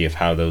strategy of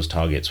how those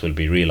targets will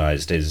be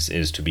realized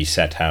is to be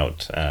set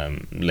out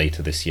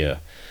later this year.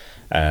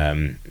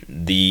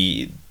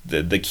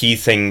 The key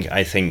thing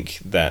I think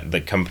that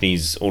the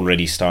company's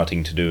already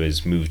starting to do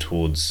is move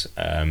towards,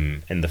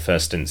 in the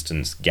first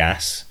instance,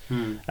 gas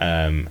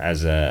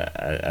as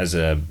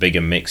a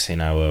bigger mix in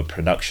our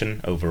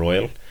production over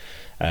oil.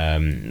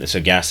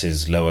 So gas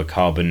is lower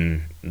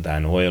carbon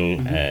than oil.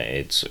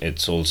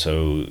 It's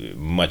also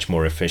much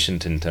more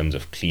efficient in terms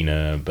of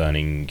cleaner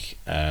burning,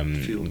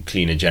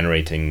 cleaner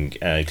generating,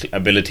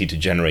 ability to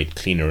generate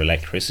cleaner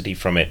electricity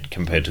from it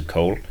compared to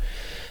coal.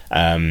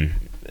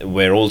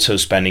 We're also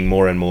spending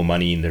more and more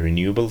money in the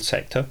renewable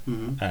sector.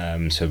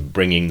 So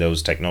bringing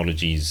those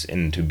technologies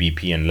into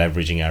BP and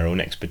leveraging our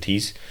own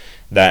expertise.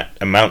 That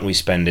amount we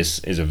spend is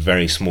a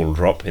very small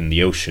drop in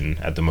the ocean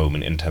at the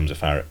moment in terms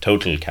of our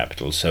total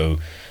capital. So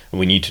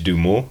we need to do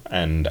more,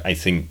 and I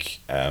think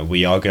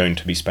we are going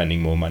to be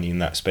spending more money in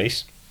that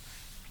space.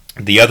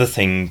 The other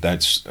thing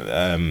that's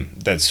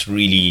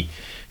really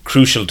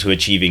crucial to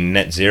achieving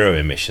net zero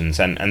emissions,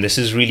 and this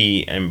is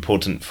really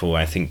important for,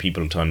 I think,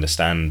 people to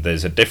understand,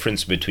 there's a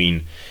difference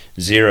between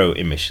zero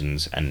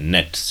emissions and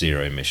net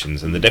zero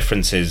emissions. And the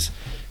difference is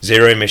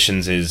zero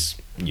emissions is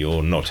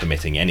you're not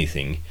emitting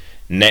anything.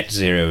 Net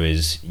zero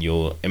is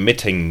you're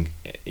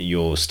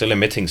still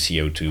emitting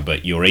CO2,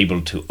 but you're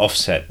able to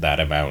offset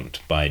that amount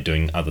by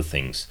doing other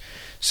things.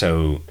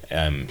 So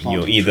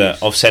you're either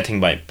offsetting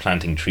by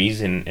planting trees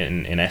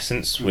in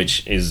essence,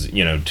 which is,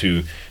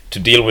 to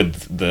deal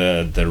with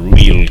the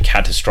real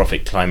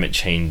catastrophic climate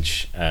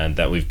change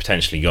that we've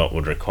potentially got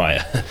would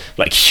require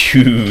like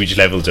huge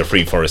levels of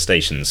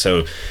reforestation.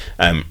 So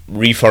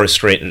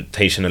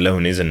reforestation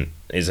alone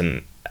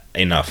isn't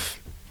enough.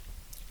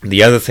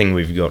 The other thing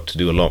we've got to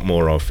do a lot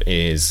more of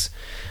is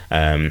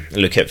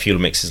look at fuel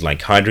mixes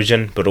like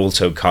hydrogen, but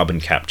also carbon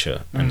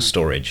capture and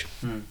storage.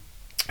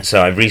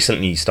 So I've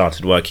recently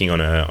started working on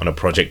a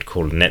project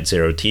called Net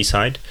Zero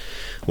Teesside,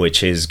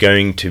 which is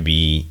going to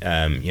be,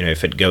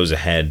 if it goes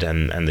ahead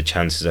and the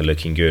chances are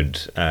looking good,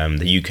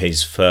 the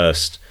UK's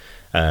first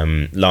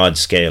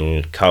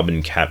large-scale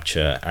carbon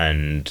capture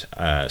and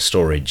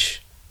storage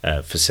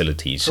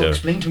facility. So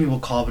explain to me what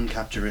carbon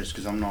capture is,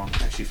 because I'm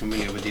not actually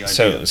familiar with the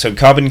idea. So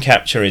carbon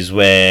capture is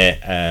where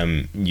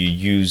you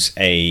use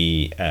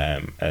a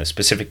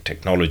specific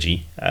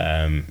technology.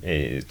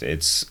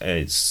 It's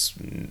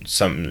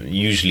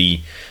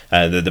usually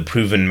the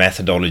proven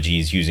methodology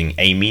is using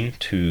amine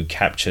to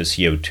capture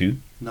CO2.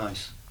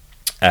 Nice.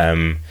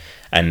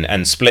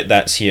 And split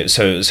that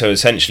CO2. So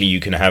essentially you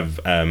can have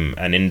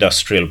an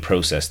industrial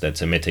process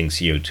that's emitting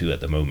CO2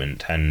 at the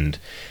moment, and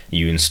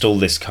you install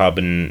this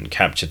carbon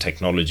capture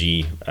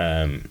technology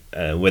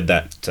with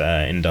that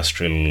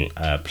industrial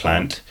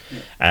plant,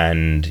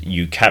 and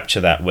you capture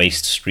that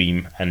waste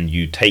stream, and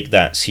you take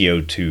that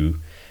CO2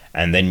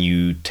 and then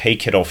you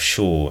take it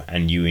offshore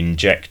and you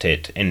inject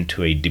it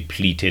into a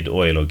depleted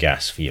oil or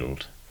gas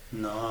field.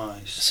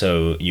 Nice.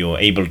 So you're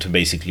able to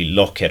basically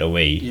lock it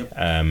away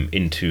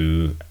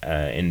into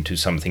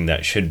something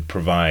that should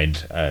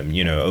provide,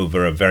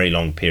 over a very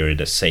long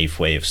period, a safe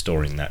way of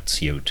storing that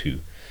CO2.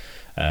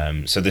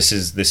 So this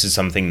is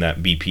something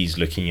that BP is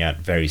looking at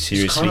very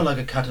seriously. It's kind of like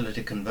a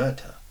catalytic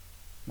converter,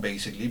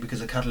 basically, because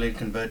a catalytic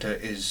converter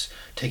is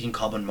taking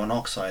carbon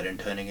monoxide and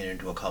turning it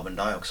into a carbon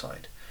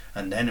dioxide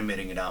and then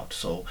emitting it out.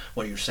 So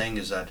what you're saying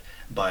is that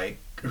by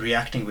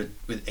reacting with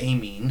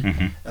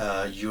amine,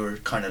 you're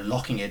kind of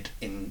locking it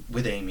in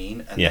with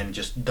amine and then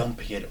just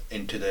dumping it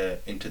into the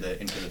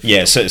field.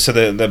 Yeah. So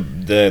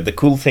the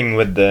cool thing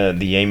with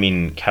the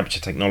amine capture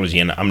technology,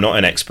 and I'm not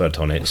an expert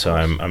on it, so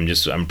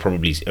I'm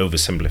probably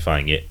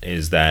oversimplifying it,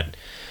 is that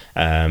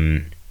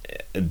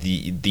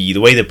the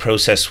way the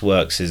process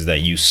works is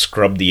that you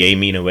scrub the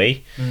amine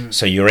away,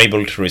 so you're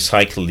able to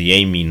recycle the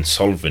amine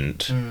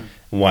solvent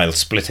while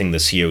splitting the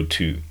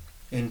CO2.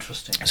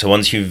 Interesting. So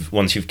once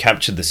you've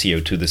captured the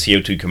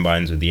CO2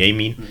 combines with the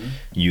amine.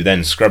 You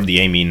then scrub the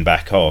amine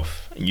back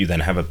off. You then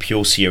have a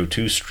pure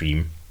CO2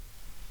 stream,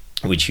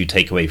 which you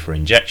take away for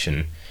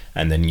injection,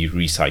 and then you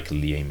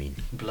recycle the amine.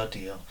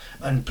 Bloody hell!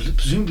 And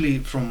presumably,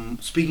 from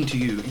speaking to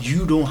you,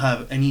 you don't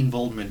have any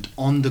involvement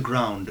on the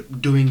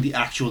ground doing the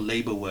actual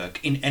labor work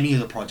in any of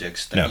the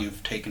projects that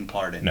you've taken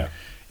part in. No.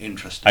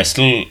 Interesting. I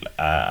still,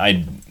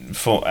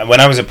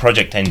 when I was a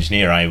project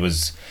engineer, I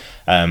was.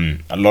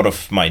 A lot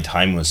of my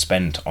time was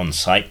spent on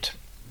site,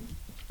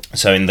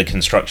 so in the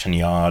construction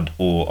yard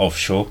or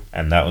offshore,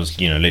 and that was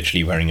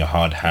literally wearing a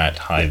hard hat,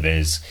 high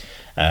vis,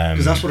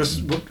 Because that's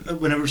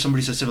whenever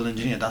somebody says civil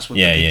engineer, that's what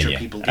the picture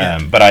people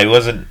get. But I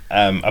wasn't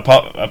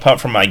apart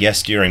from, I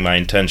guess, during my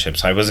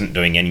internships, I wasn't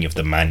doing any of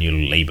the manual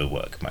labor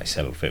work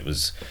myself.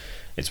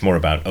 It's more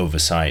about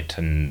oversight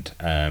and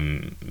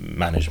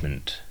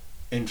management.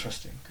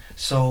 Interesting.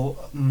 So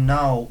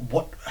now,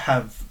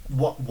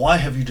 why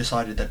have you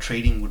decided that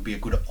trading would be a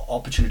good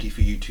opportunity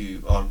for you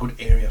to, or a good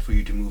area for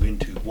you to move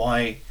into?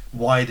 Why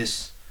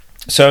this?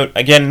 So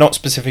again, not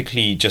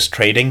specifically just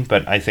trading,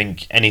 but I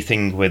think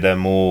anything with a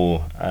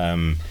more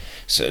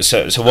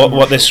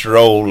what this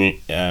role,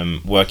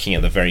 working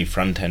at the very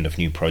front end of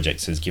new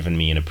projects, has given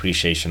me an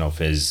appreciation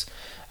of is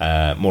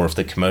more of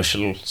the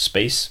commercial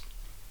space.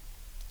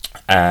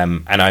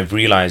 And I've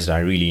realized I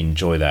really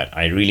enjoy that.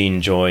 I really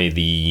enjoy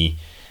the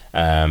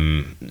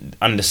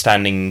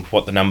understanding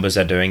what the numbers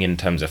are doing in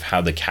terms of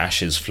how the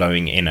cash is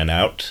flowing in and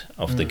out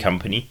of the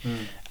company,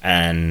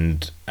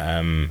 and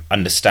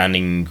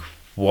understanding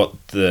where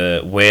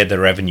the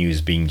revenue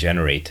is being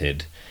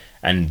generated,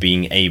 and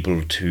being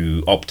able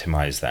to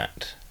optimize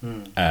that.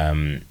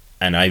 And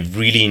I've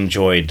really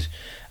enjoyed,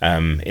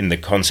 in the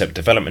concept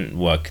development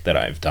work that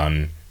I've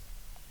done,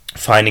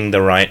 finding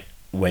the right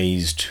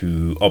ways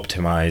to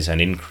optimize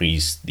and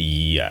increase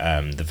the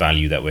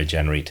value that we're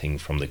generating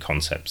from the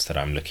concepts that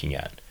I'm looking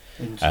at.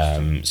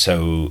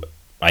 So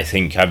I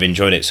think I've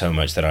enjoyed it so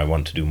much that I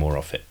want to do more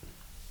of it.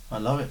 I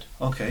love it.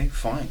 Okay,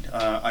 fine.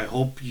 I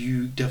hope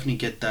you definitely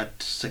get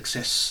that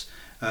success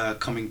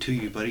coming to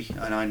you, buddy.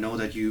 And I know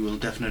that you will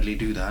definitely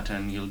do that,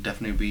 and you'll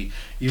definitely be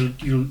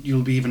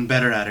you'll be even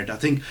better at it. I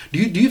think. Do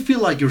you feel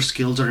like your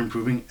skills are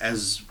improving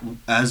as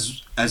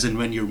and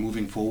when you're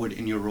moving forward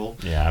in your role?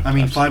 Yeah. I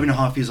mean,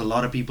 5.5 years. A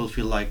lot of people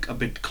feel like a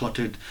bit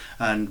cluttered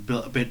and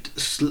a bit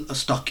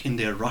stuck in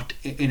their rut.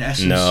 In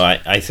essence. No,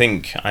 I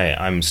think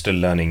I'm still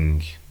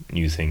learning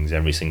new things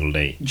every single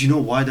day. Do you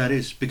know why that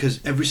is? Because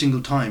every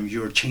single time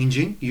you're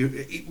changing,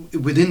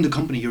 within the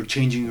company you're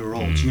changing your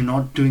roles. You're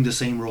not doing the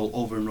same role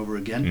over and over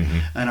again.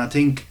 And I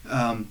think,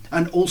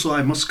 and also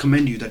I must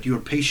commend you that you're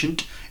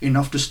patient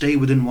enough to stay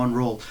within one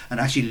role and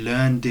actually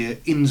learn the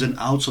ins and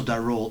outs of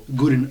that role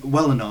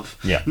well enough.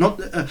 Yeah.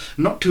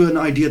 Not to an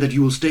idea that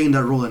you will stay in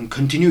that role and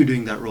continue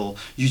doing that role.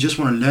 You just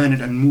want to learn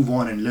it and move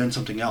on and learn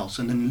something else.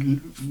 And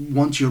then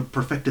once you're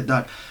perfected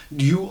that,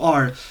 you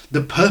are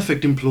the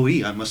perfect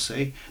employee, I must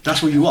say.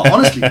 That's what you are,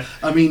 honestly.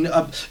 I mean,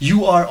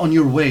 you are on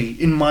your way,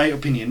 in my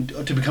opinion,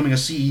 to becoming a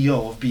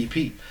CEO of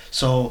BP.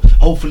 So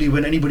hopefully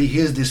when anybody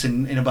hears this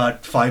in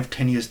about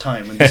 5-10 years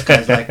time, and this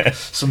guy's like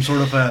some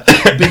sort of a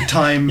big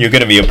time... You're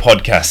going to be a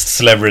podcast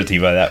celebrity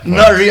by that point.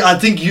 Not really. I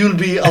think you'll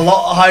be a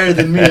lot higher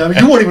than me. I mean,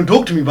 you won't even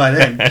talk to me by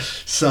then.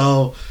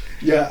 So,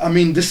 yeah, I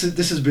mean, this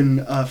has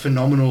been a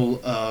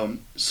phenomenal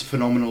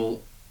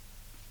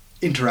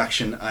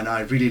interaction, and I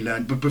really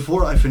learned. But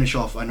before I finish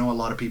off, I know a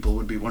lot of people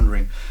would be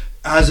wondering,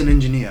 as an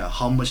engineer,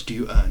 how much do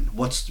you earn?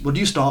 What do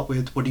you start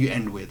with? What do you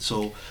end with?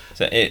 So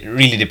it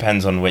really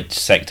depends on which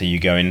sector you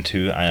go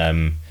into.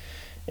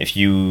 If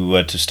you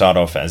were to start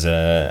off as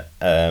a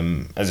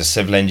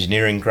civil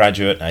engineering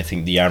graduate, I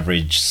think the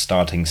average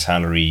starting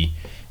salary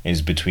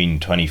is between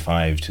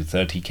 25 to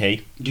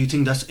 30k. Do you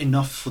think that's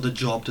enough for the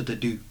job that they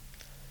do?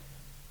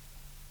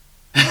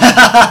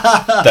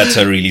 That's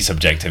a really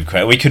subjective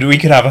question. We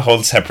could have a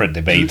whole separate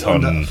debate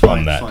on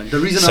that. Fine. The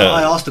reason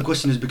I asked the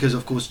question is because,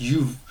 of course,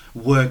 you've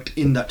worked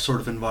in that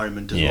sort of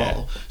environment as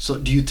well. So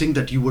do you think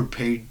that you were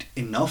paid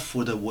enough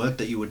for the work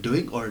that you were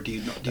doing, or do you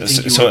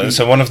think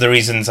so one of the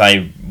reasons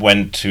I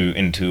went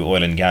into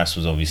oil and gas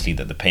was obviously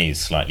that the pay is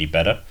slightly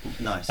better.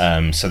 Nice.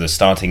 So the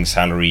starting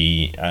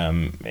salary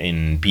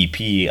in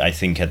BP, I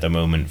think at the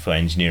moment for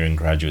engineering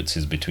graduates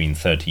is between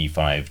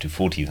 35 to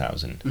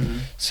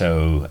 40,000.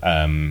 So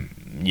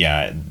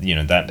yeah,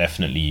 that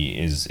definitely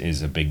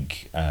is a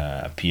big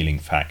appealing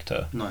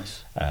factor.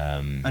 Nice.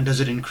 And does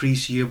it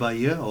increase year by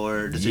year,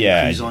 or does it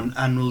increase on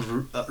annual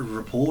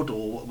report,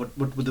 or what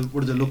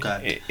do they look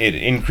at? It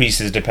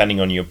increases depending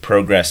on your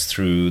progress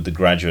through the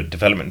graduate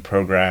development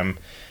program,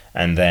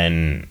 and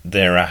then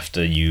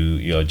thereafter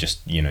you're just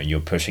you're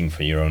pushing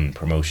for your own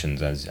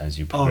promotions as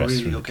you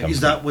progress through the company.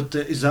 Is that what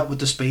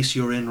the space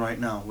you're in right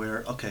now?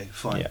 Where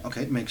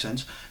it makes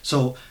sense.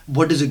 So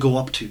what does it go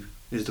up to?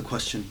 Is the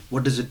question.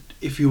 What does it,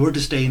 if you were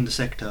to stay in the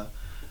sector,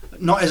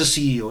 not as a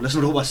CEO, let's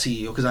not talk about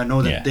CEO, because I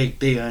know that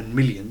they earn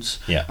millions.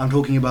 Yeah. I'm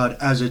talking about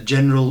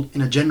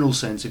in a general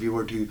sense, if you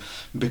were to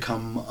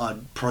become a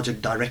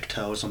project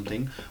director or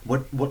something,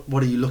 what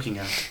are you looking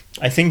at?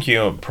 I think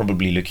you're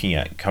probably looking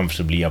at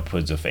comfortably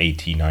upwards of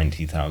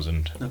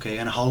 80,000-90,000. Okay,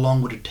 and how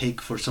long would it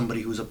take for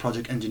somebody who's a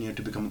project engineer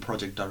to become a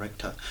project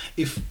director?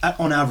 If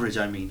on average,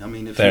 I mean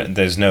if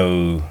there's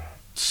no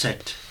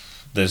set.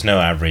 There's no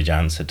average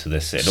answer to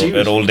this.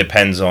 It all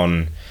depends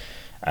on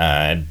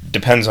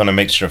a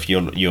mixture of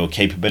your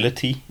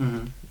capability,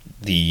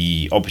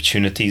 the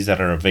opportunities that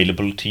are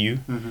available to you,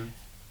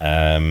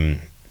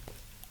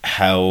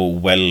 how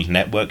well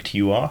networked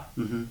you are,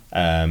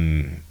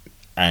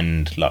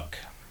 and luck.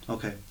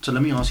 Okay, so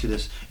let me ask you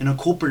this. In a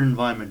corporate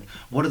environment,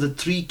 what are the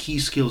 3 key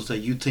skills that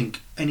you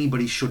think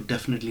anybody should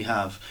definitely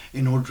have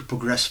in order to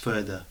progress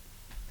further?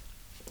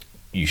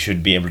 you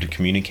should be able to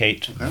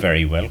communicate Okay.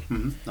 very well.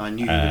 I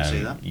knew you would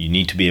say that. You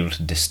need to be able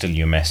to distill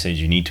your message.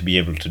 You need to be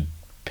able to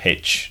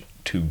pitch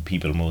to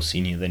people more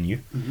senior than you.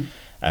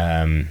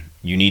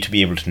 You need to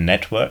be able to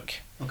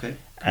network, Okay.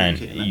 and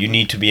Communicate, you network.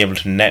 need to be able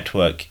to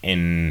network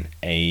in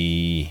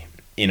a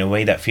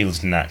way that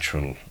feels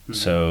natural.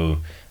 So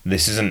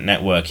this isn't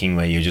networking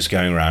where you're just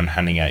going around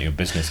handing out your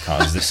business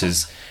cards. This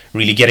is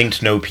really getting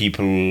to know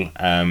people,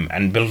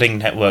 and building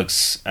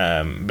networks,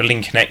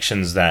 building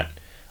connections that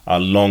are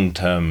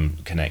long-term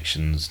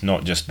connections,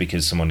 not just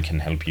because someone can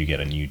help you get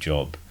a new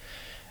job.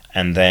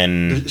 And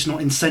then It's not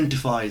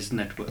incentivized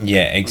network.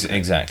 yeah, Okay.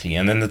 exactly.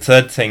 And then the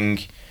third thing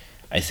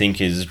I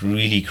think is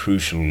really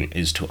crucial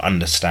is to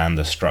understand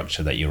the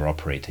structure that you're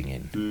operating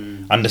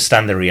in.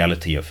 Understand the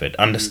reality of it.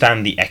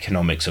 Understand the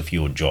economics of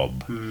your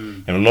job.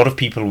 And a lot of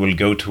people will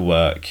go to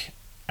work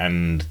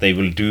and they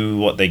will do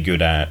what they're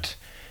good at,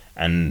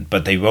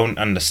 but they won't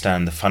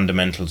understand the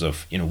fundamentals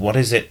of, what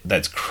is it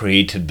that's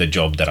created the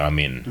job that I'm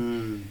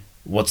in?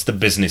 What's the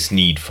business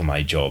need for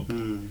my job?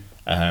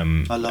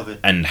 I love it.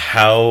 And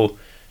how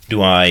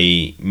do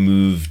I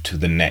move to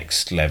the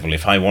next level?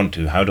 If I want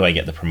to, how do I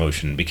get the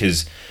promotion?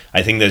 Because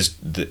I think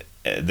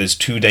there's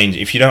two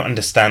dangers. If you don't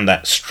understand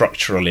that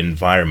structural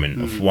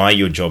environment of why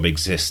your job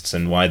exists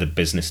and why the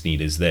business need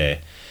is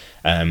there,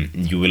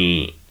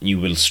 you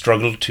will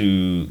struggle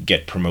to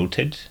get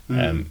promoted.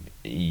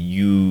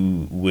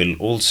 You will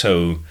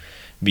also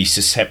be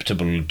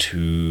susceptible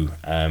to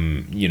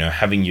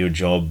having your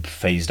job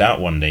phased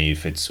out one day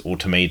if it's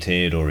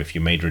automated or if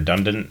you're made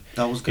redundant.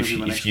 That was going If to be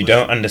my you, next if you question.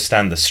 don't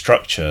understand the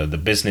structure, the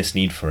business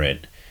need for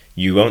it,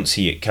 you won't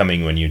see it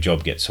coming when your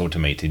job gets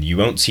automated. You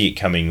won't see it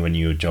coming when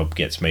your job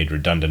gets made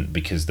redundant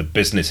because the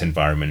business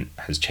environment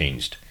has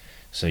changed.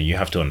 So you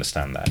have to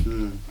understand that.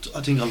 So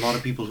I think a lot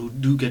of people who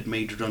do get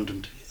made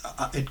redundant,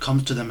 it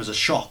comes to them as a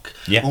shock.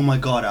 Yeah. Oh my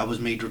God, I was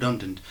made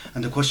redundant.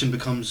 And the question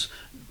becomes,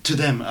 to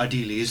them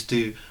ideally, is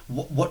to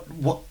what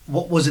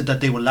was it that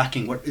they were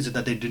lacking? What is it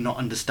that they did not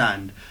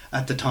understand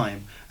at the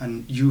time?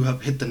 And you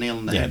have hit the nail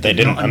on the Yeah, head. they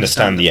did not didn't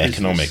understand the business.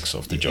 economics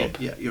of the Yeah, job.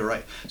 Yeah, you're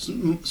right.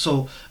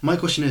 So my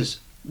question is,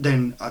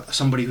 then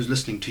somebody who's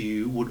listening to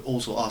you would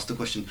also ask the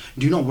question,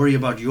 do you not worry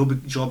about your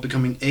job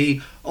becoming A,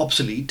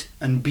 obsolete,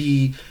 and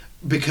B,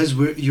 because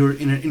you're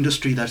in an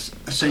industry that's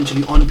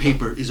essentially on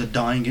paper is a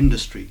dying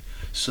industry,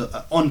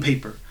 so on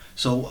paper.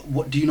 So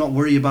what do you not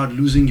worry about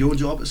losing your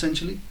job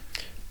essentially?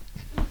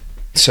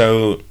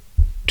 So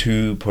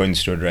 2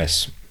 points to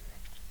address.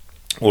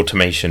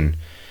 Automation.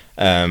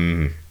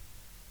 I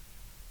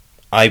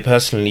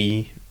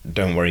personally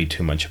don't worry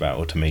too much about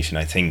automation.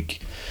 I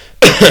think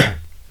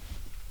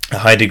a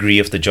high degree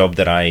of the job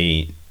that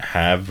I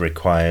have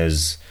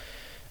requires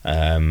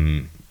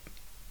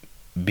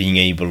being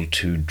able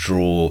to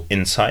draw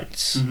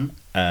insights,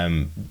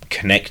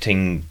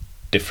 connecting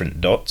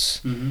different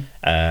dots,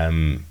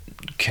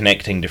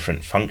 connecting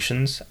different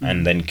functions,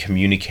 and then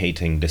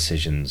communicating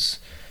decisions,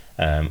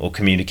 or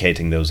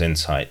communicating those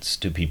insights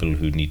to people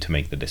who need to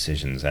make the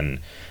decisions. And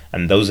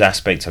those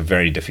aspects are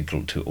very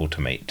difficult to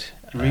automate.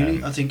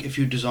 Really, I think if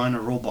you design a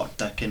robot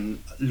that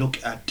can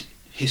look at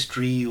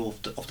history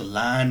of the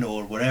land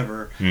or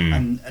whatever,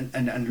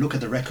 and look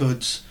at the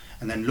records,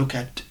 and then look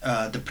at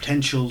the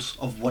potentials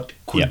of what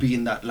could be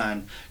in that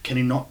land, can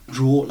you not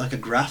draw like a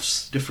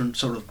graphs, different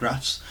sort of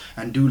graphs,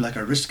 and do like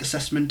a risk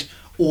assessment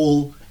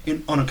all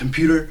on a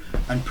computer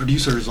and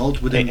produce a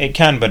result within? It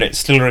can, but it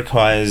still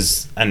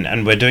requires,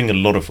 and we're doing a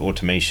lot of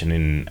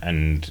automation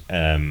and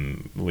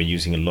we're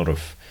using a lot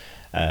of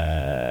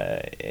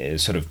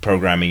sort of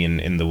programming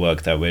in the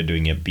work that we're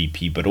doing at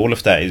BP, but all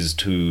of that is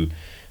to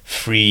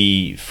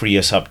free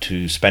us up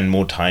to spend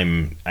more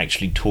time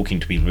actually talking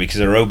to people, because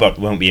a robot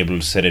won't be able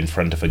to sit in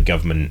front of a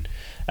government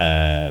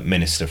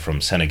minister from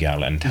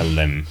Senegal and tell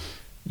them,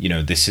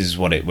 this is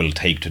what it will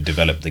take to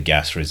develop the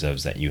gas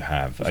reserves that you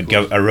have.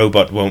 A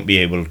robot won't be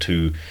able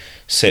to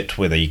sit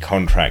with a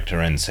contractor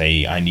and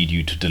say, I need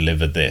you to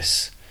deliver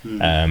this.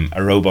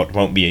 A robot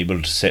won't be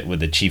able to sit with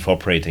the chief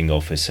operating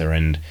officer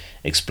and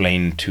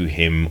explain to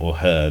him or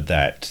her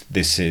that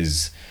this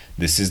is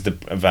the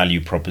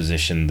value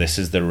proposition, this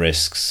is the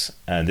risks,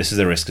 this is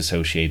the risk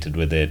associated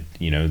with it,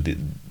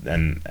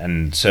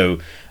 and so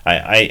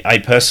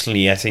I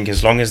personally, I think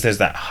as long as there's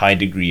that high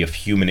degree of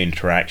human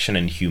interaction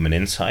and human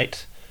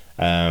insight,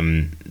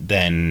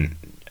 then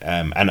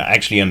and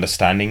actually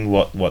understanding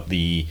what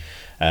the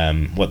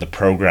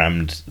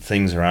programmed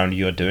things around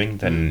you are doing,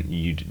 then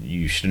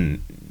you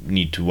shouldn't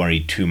need to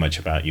worry too much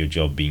about your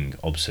job being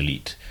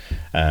obsolete.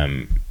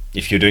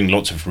 If you're doing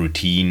lots of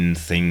routine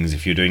things,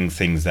 if you're doing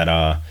things that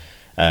are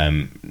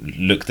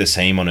look the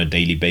same on a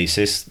daily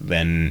basis,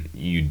 then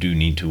you do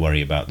need to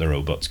worry about the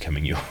robots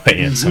coming your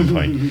way at some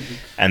point.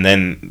 And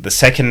then the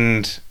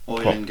second,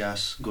 oil and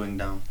gas going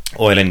down.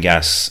 Oil and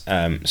gas.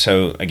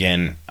 So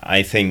again,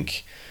 I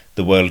think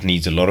the world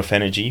needs a lot of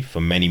energy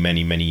for many,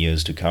 many, many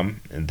years to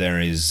come. And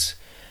there is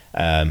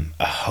a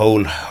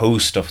whole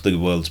host of the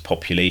world's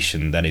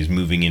population that is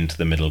moving into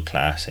the middle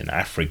class in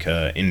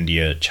Africa,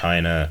 India,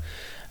 China,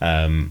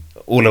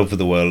 all over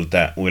the world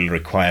that will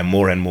require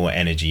more and more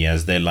energy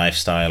as their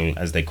lifestyle,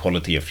 as their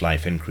quality of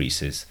life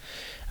increases.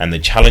 And the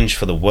challenge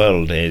for the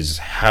world is,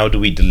 how do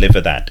we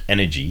deliver that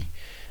energy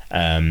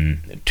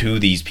to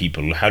these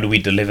people? How do we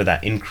deliver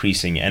that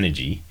increasing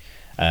energy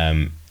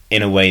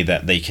in a way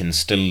that they can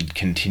still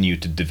continue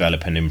to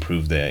develop and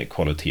improve their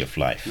quality of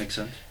life? Makes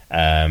sense.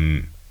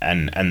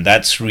 And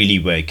that's really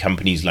where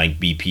companies like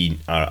BP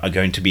are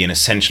going to be an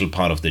essential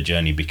part of the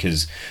journey,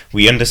 because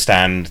we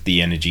understand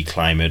the energy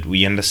climate,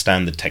 we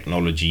understand the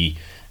technology,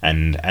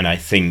 and I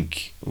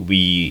think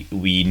we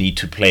need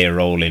to play a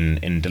role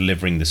in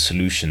delivering the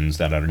solutions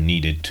that are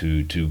needed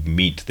to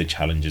meet the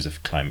challenges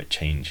of climate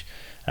change.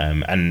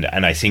 And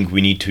I think we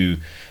need to,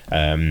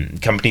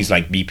 companies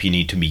like BP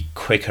need to be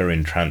quicker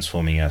in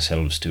transforming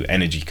ourselves to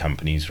energy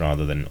companies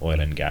rather than oil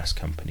and gas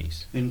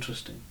companies.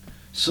 Interesting.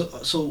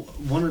 So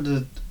one of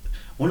the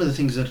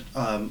things that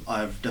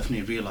I've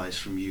definitely realized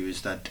from you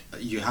is that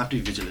you have to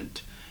be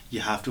vigilant. You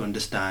have to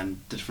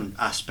understand the different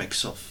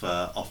aspects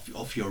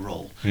of your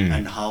role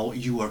and how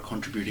you are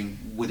contributing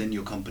within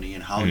your company,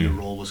 and how your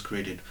role was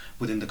created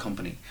within the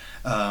company,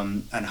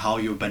 and how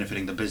you're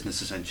benefiting the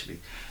business essentially.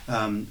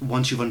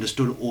 Once you've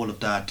understood all of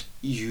that,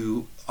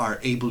 you are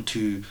able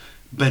to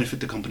benefit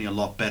the company a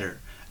lot better.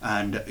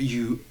 And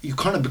you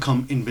kind of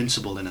become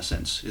invincible in a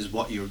sense, is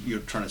what you're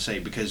trying to say,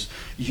 because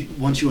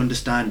once you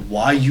understand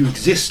why you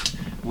exist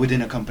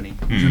within a company,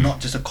 you're not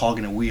just a cog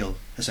in a wheel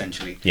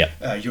essentially.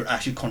 Yeah. You're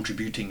actually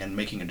contributing and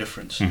making a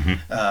difference.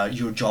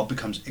 Your job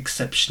becomes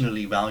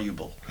exceptionally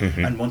valuable,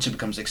 and once it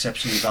becomes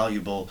exceptionally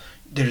valuable,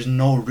 there is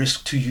no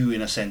risk to you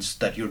in a sense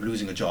that you're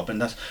losing a job.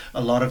 And that's a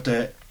lot of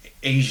the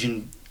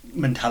Asian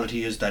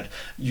mentality, is that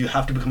you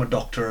have to become a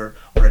doctor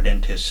or a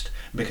dentist,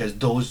 because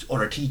those,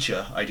 or a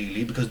teacher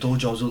ideally, because those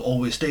jobs will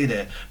always stay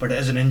there. But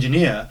as an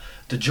engineer,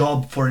 the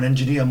job for an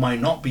engineer might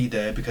not be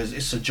there, because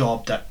it's a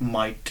job that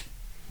might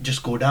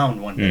just go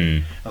down one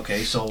day.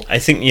 Okay, so I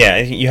think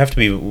you have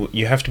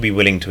to be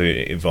willing to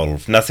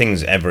evolve.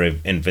 Nothing's ever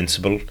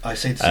invincible. I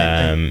say the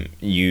same thing.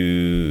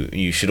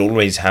 You should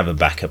always have a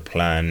backup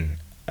plan.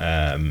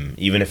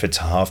 Even if it's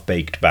a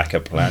half-baked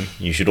backup plan,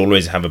 you should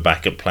always have a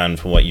backup plan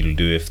for what you'll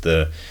do if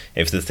the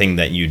thing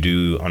that you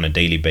do on a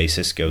daily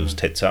basis goes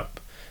tits up.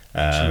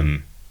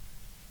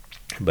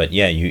 But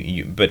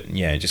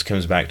it just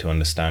comes back to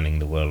understanding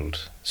the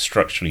world,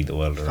 structurally the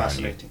world around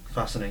you.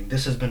 Fascinating.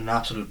 This has been an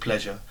absolute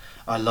pleasure.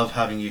 I love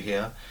having you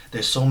here.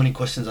 There's so many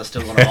questions I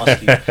still want to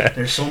ask you.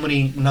 There's so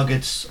many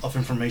nuggets of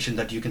information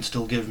that you can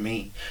still give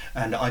me,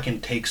 and I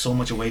can take so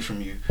much away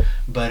from you.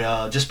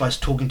 But just by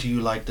talking to you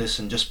like this,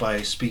 and just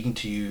by speaking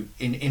to you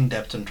in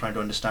depth and trying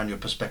to understand your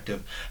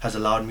perspective, has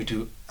allowed me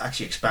to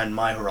actually expand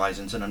my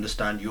horizons and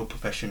understand your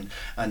profession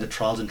and the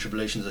trials and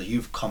tribulations that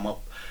you've come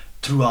up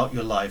throughout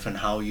your life, and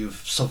how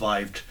you've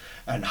survived,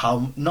 and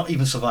how not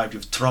even survived,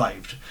 you've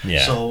thrived.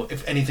 Yeah. So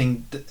if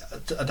anything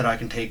that I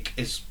can take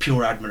is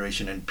pure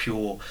admiration and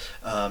pure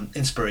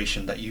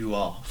inspiration that you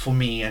are for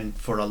me and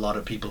for a lot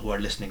of people who are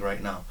listening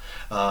right now.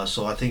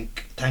 So I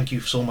think, thank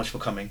you so much for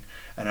coming,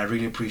 and I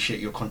really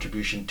appreciate your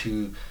contribution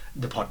to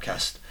the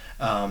podcast.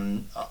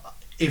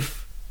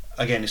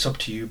 Again, it's up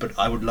to you, but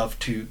I would love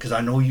to, because I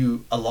know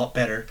you a lot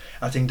better.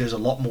 I think there's a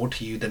lot more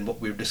to you than what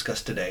we've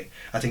discussed today.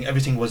 I think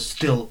everything was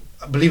still,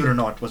 believe it or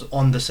not, was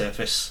on the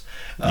surface.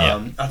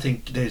 I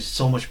think there's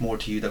so much more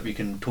to you that we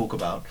can talk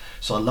about.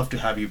 So I'd love to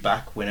have you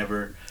back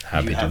whenever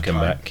Happy you have to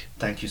come time. back.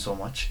 Thank you so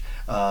much.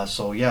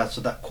 So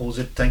that calls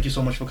it. Thank you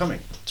so much for coming.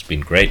 It's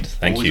been great.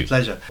 Thank Always you. a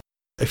pleasure.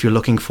 If you're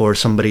looking for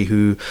somebody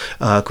who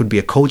could be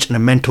a coach and a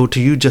mentor to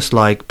you, just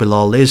like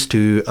Bilal is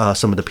to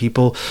some of the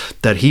people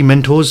that he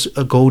mentors,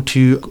 go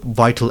to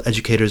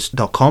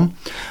vitaleducators.com.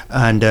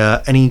 And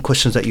any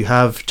questions that you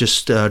have,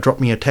 just drop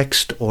me a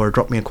text or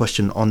drop me a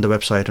question on the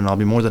website, and I'll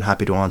be more than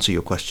happy to answer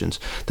your questions.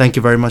 Thank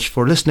you very much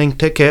for listening.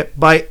 Take care.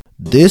 Bye.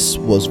 This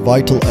was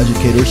Vital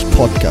Educators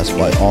Podcast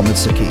by Ahmed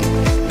Saki.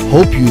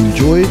 Hope you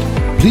enjoyed.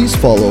 Please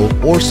follow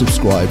or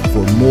subscribe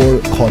for more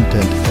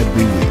content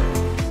every week.